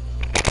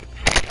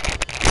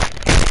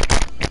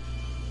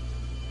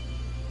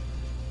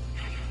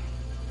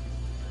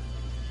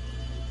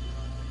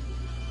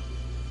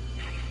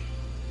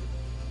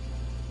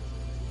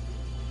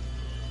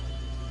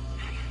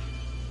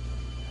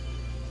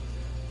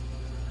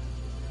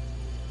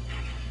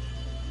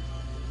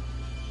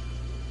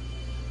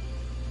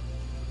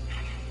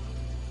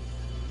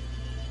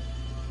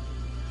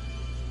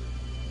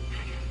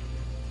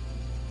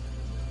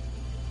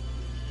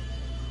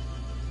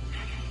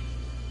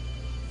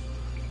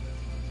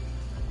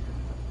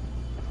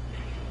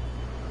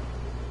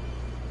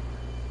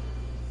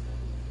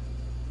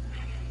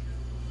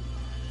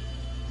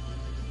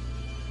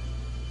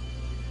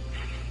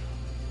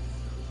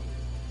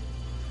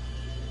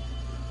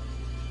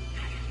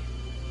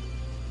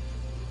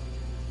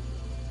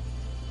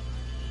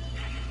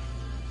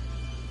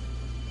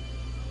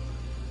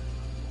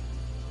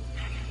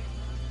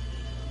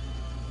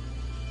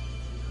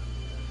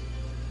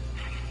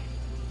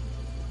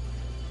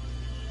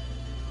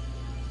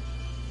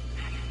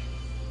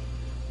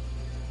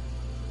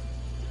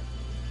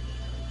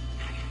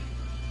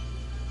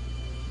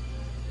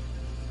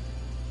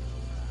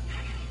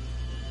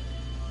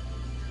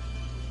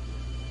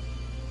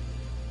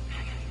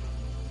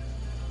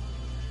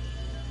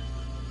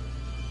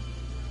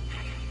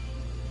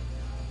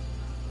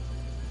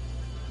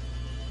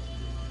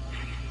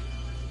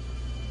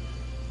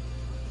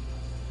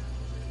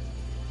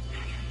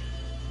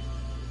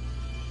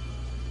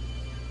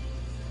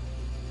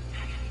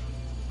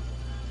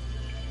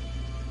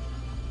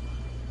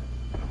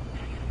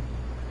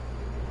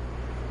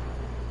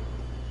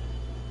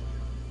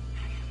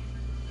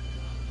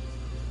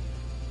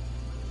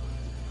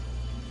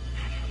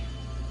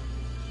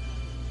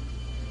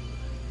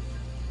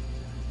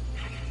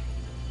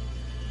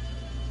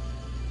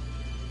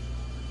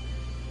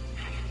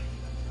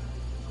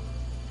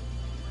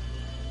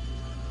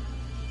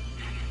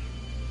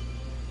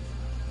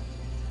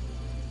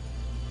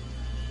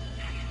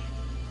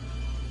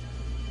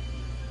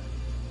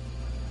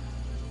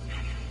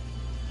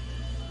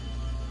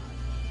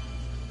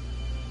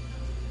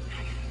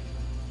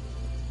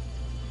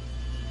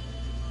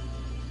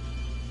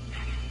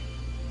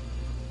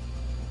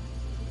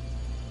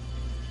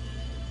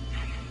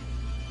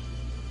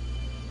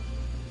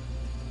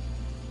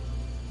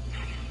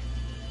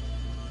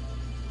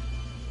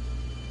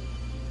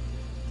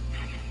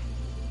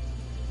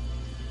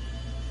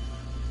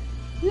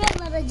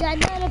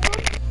 رجعنا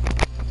لكم.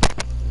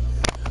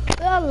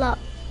 يلا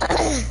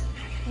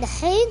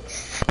دحين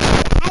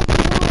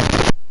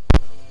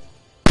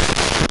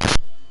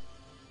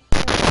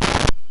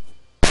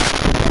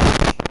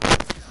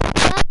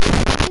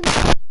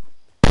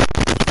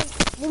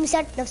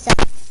نمسك نفسك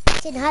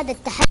عشان هذا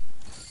التحدي.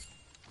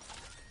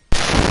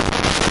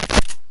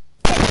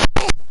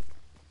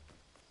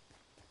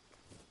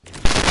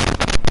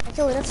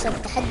 نسوي نفس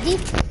التحدي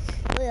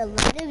ويلا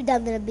نبدأ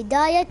من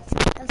بداية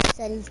نفس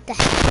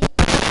التحدي.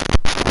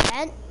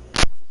 طبعا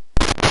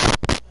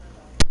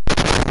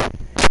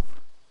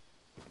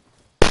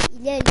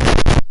إلين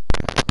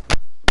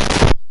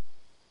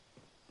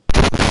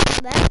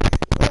طبعا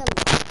ويلا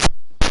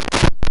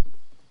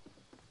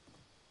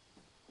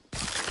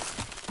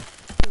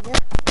كذا.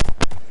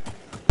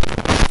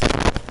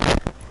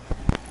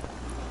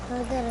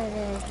 هذا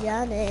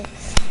الرجال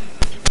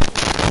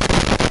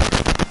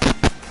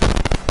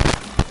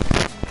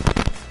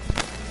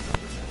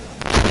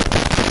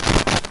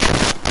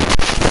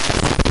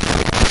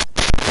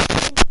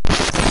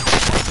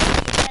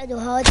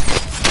وهذا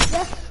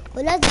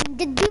ولازم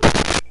نقدم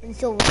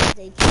ونسوي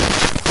زي كذا.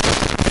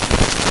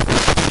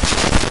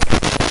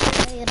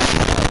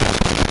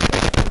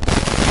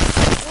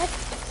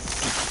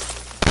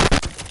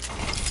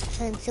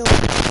 هنسوي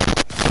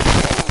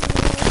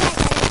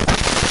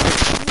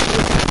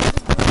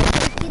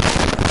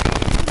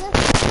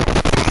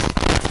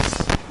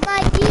ما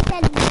جيت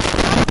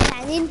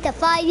يعني انت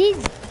فايز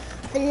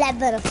في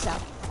اللعبة نفسها.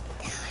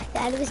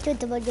 يعني بس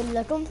كنت بقول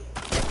لكم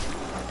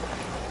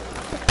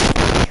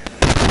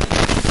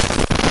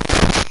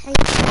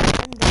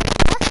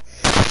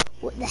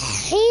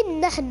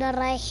والحين نحن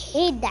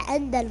رايحين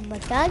عند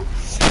المكان.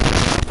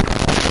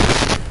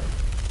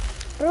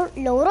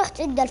 لو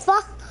رحت عند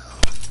الفخ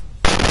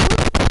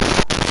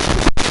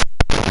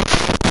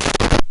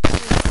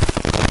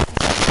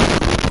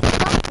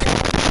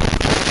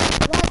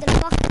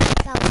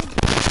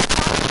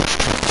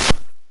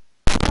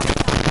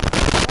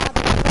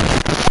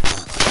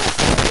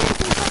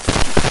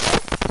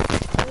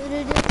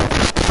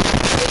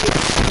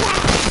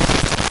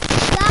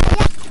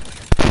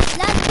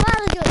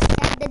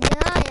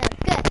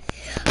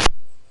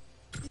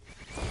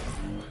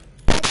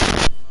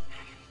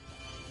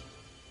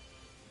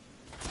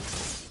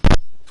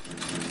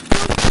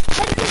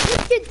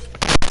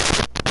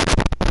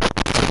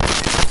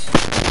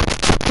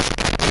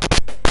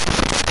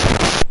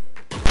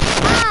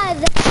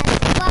وهذا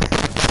الفخ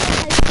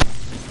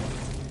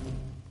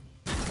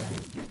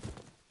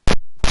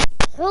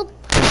حط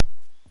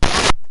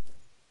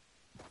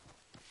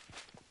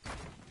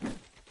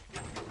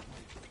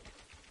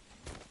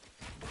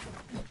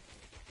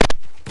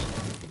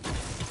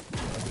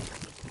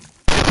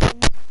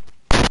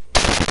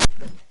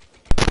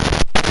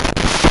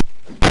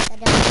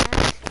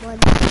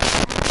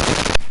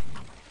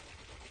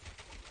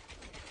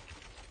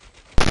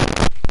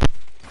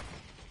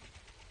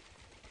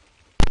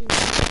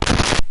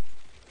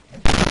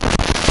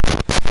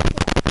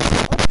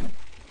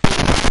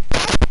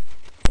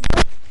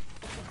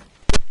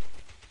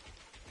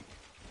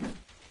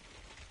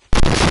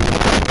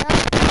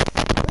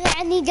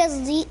يعني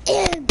قصدي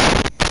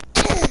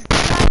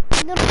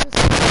نرقص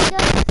كذا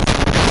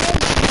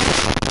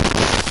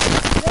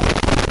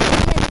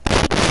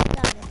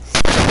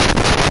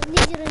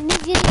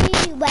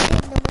نجري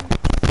وبعدين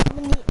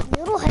لما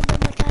نروح عند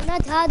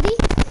المكانات هذه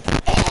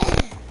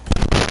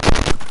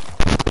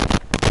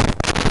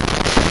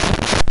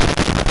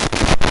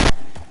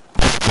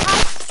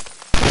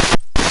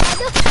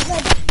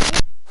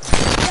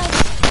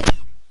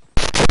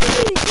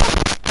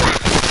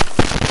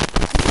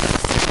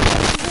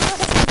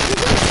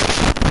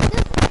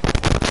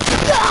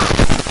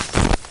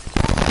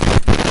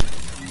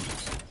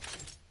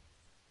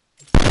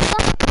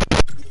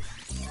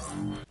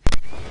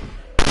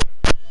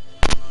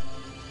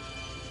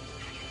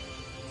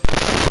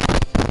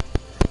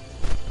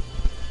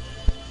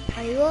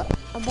ايوه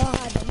ابغى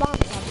هذا ما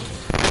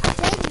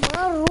عشان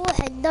ما نروح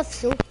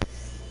نفسه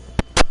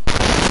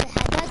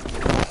حاجات.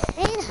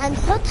 الحين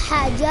حنحط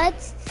حاجات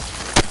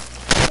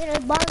في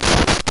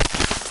البانكر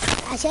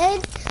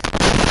عشان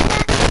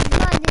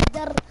ما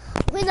نقدر.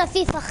 وهنا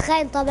في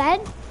فخين طبعا.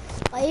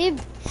 طيب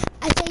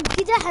عشان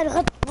كذا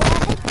حنحط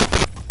 1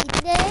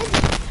 2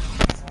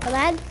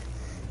 طبعا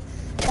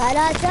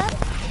 3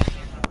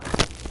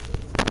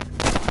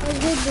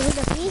 موجود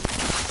هنا فيه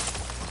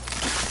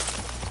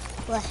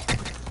 1.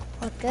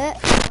 اوكي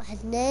 1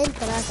 2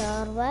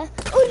 3 4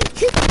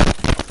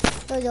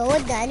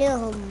 زودنا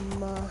عليهم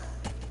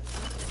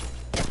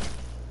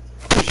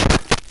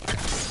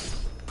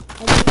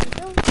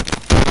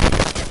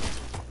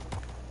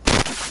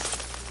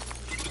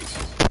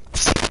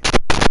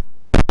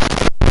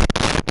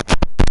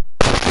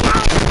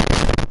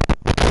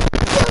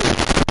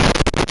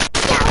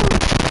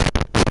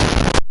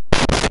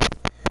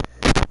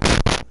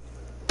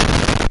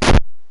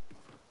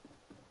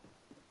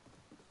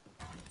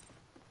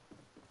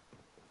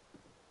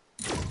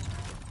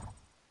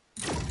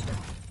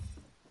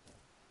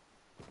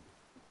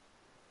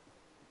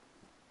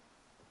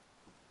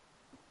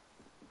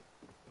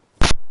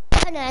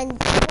أنا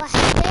عند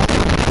واحدين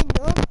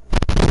منهم،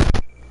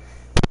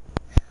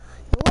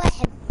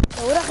 واحد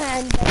لو رحنا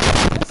عند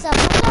نفس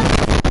المرة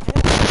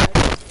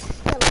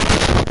يلا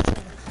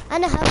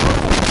أنا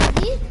هروح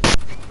دي.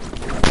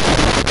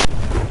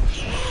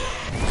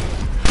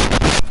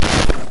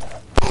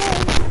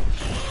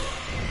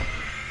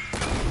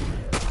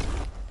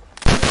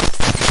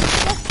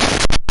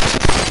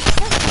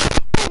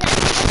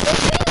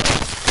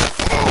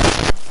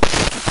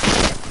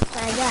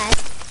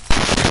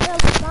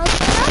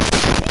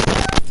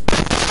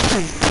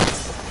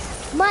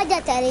 ما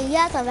جت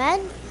علي طبعا.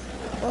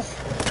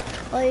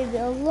 طيب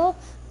يا الله.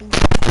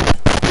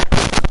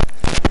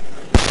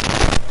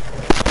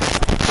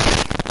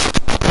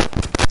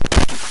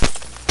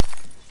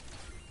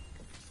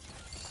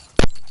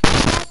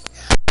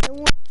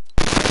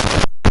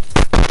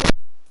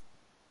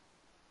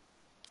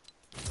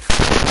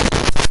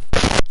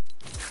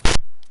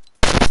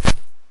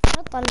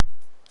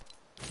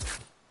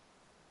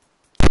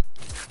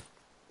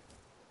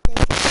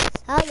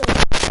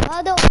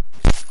 هذا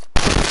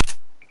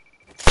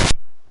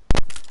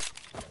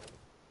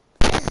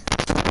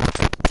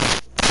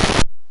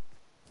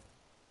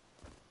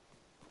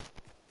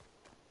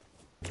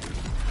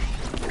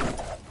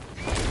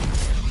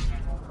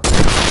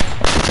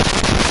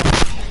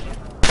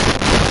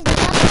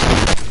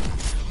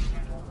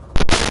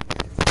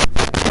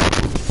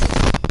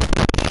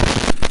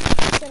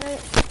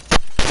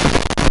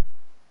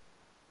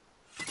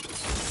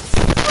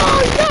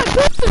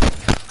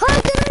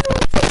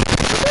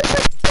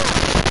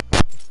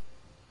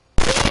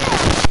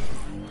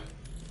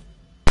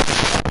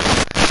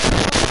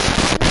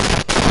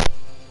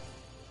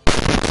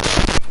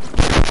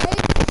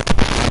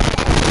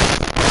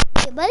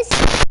بس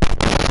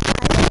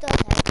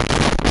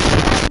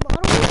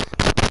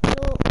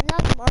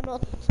لازم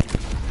أنط.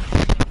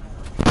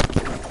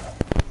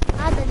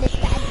 هذا اللي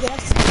تعدي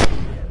نفسه.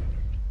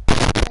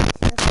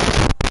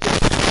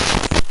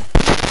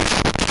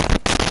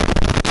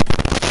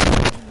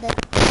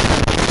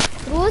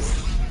 روس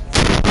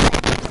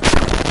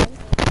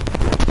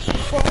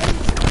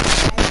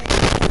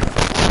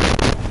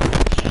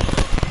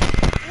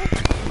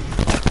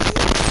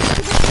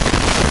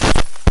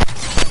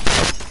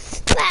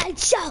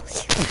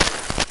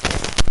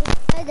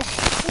هذا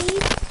حين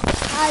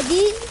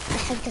عادي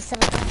حق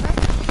السرطان.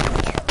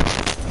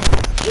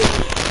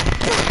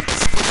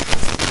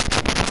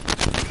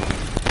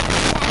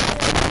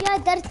 يا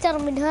أكثر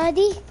من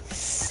هذه.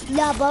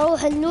 لا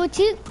بروح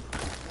اللوتي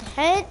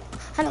الحين.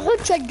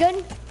 هنحط شجن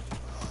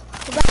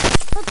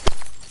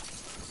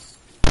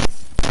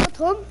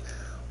وبحطهم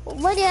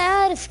وماني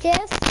عارف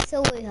كيف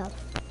اسويها.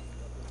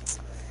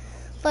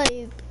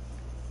 طيب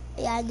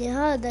يعني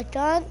هذا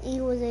كان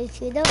ايوه زي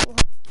كذا وهذا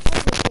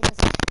زي كذا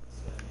صح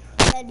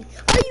يعني.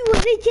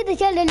 ايوه زي كذا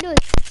كان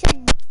اللوت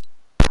شج.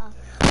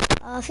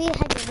 في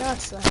حاجة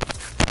ناقصة.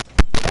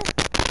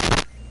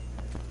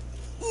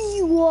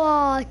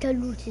 ايوه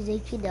كان لوتي زي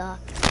كذا.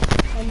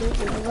 كان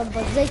لوتي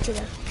مظبط زي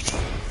كذا.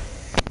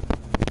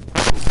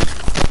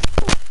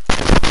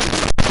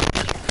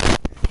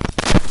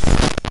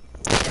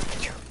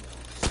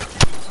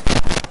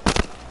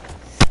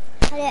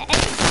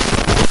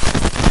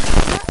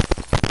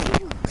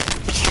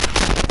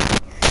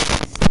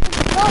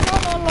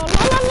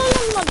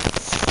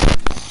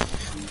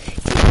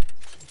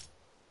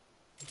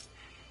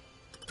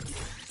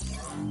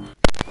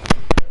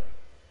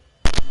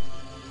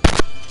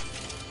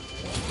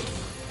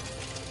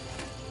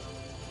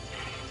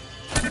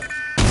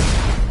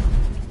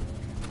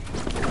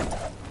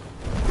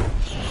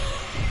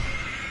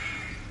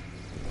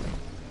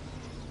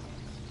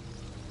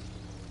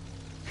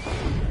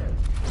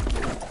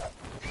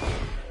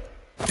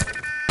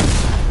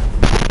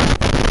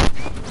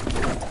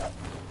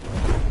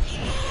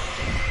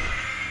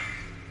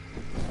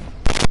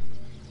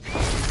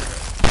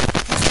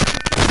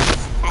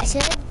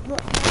 عشان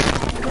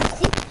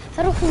نفسي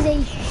هروح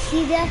زي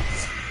كذا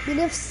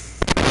بنفس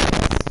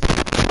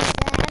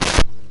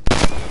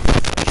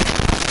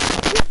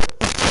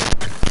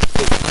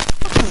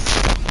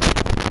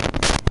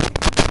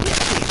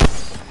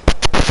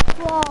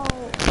واو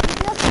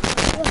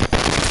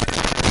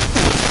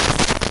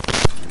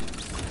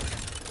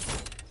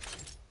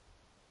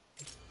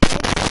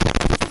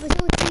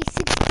بسوي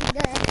 360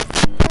 ده.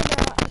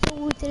 انا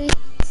اسوي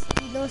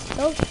 360 نو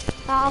ستوب.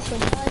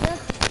 اعصب هذا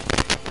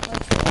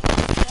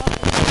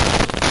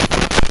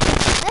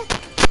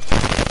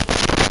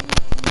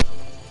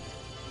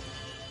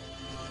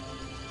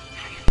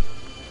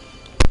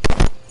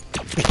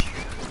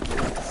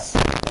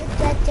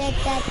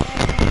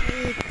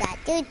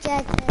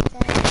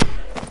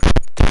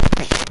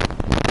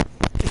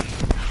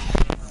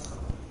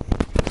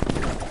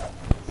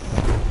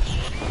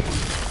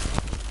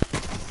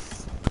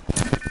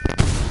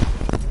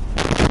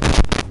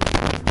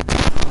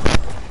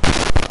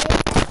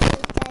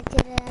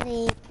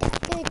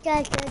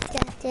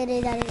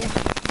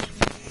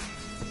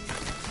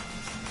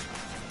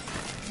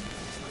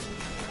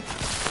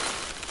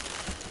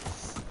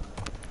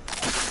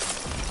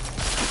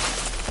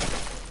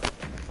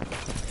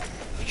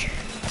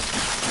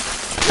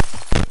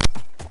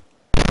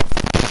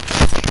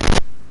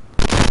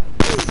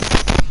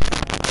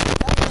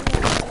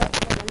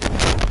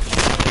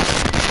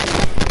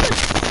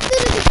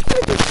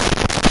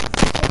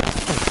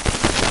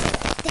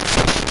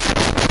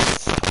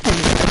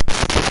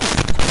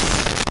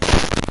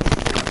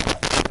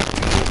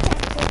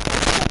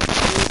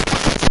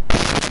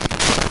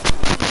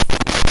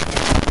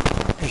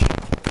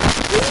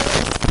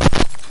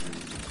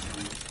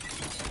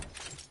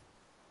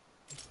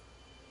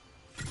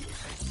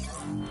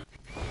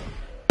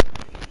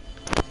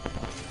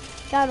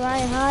كان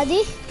معي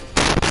هذه،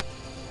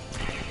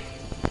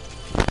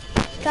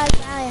 كان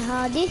معي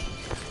هذه،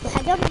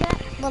 وحجبنا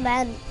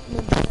طبعا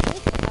من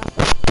هذه.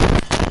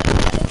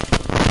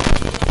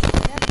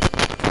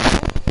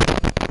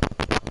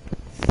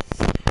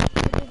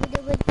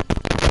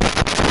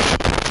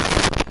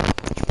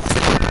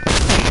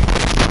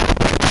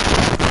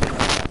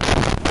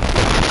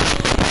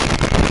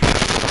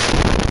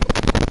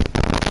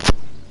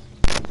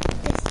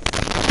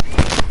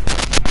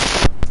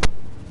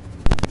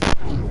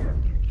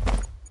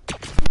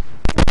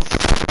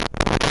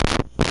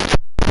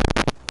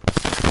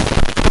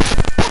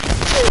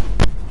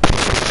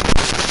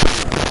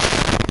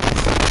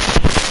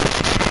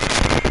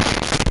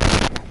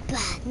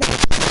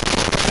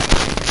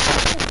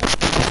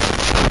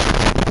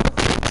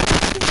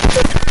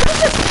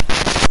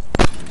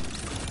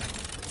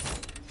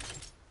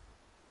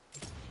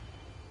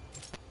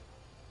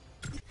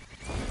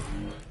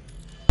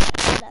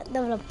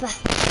 مربع.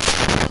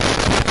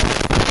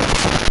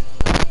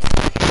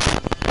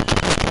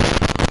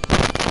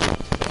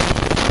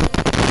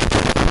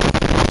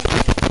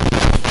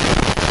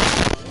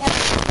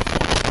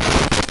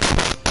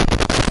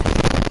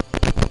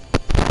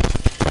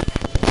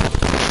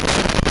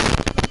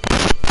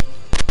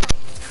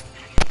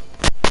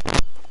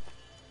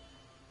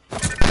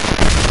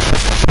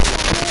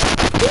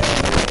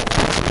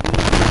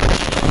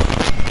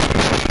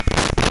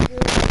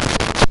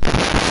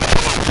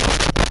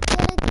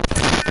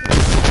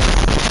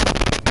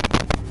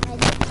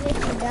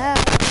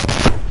 Yeah.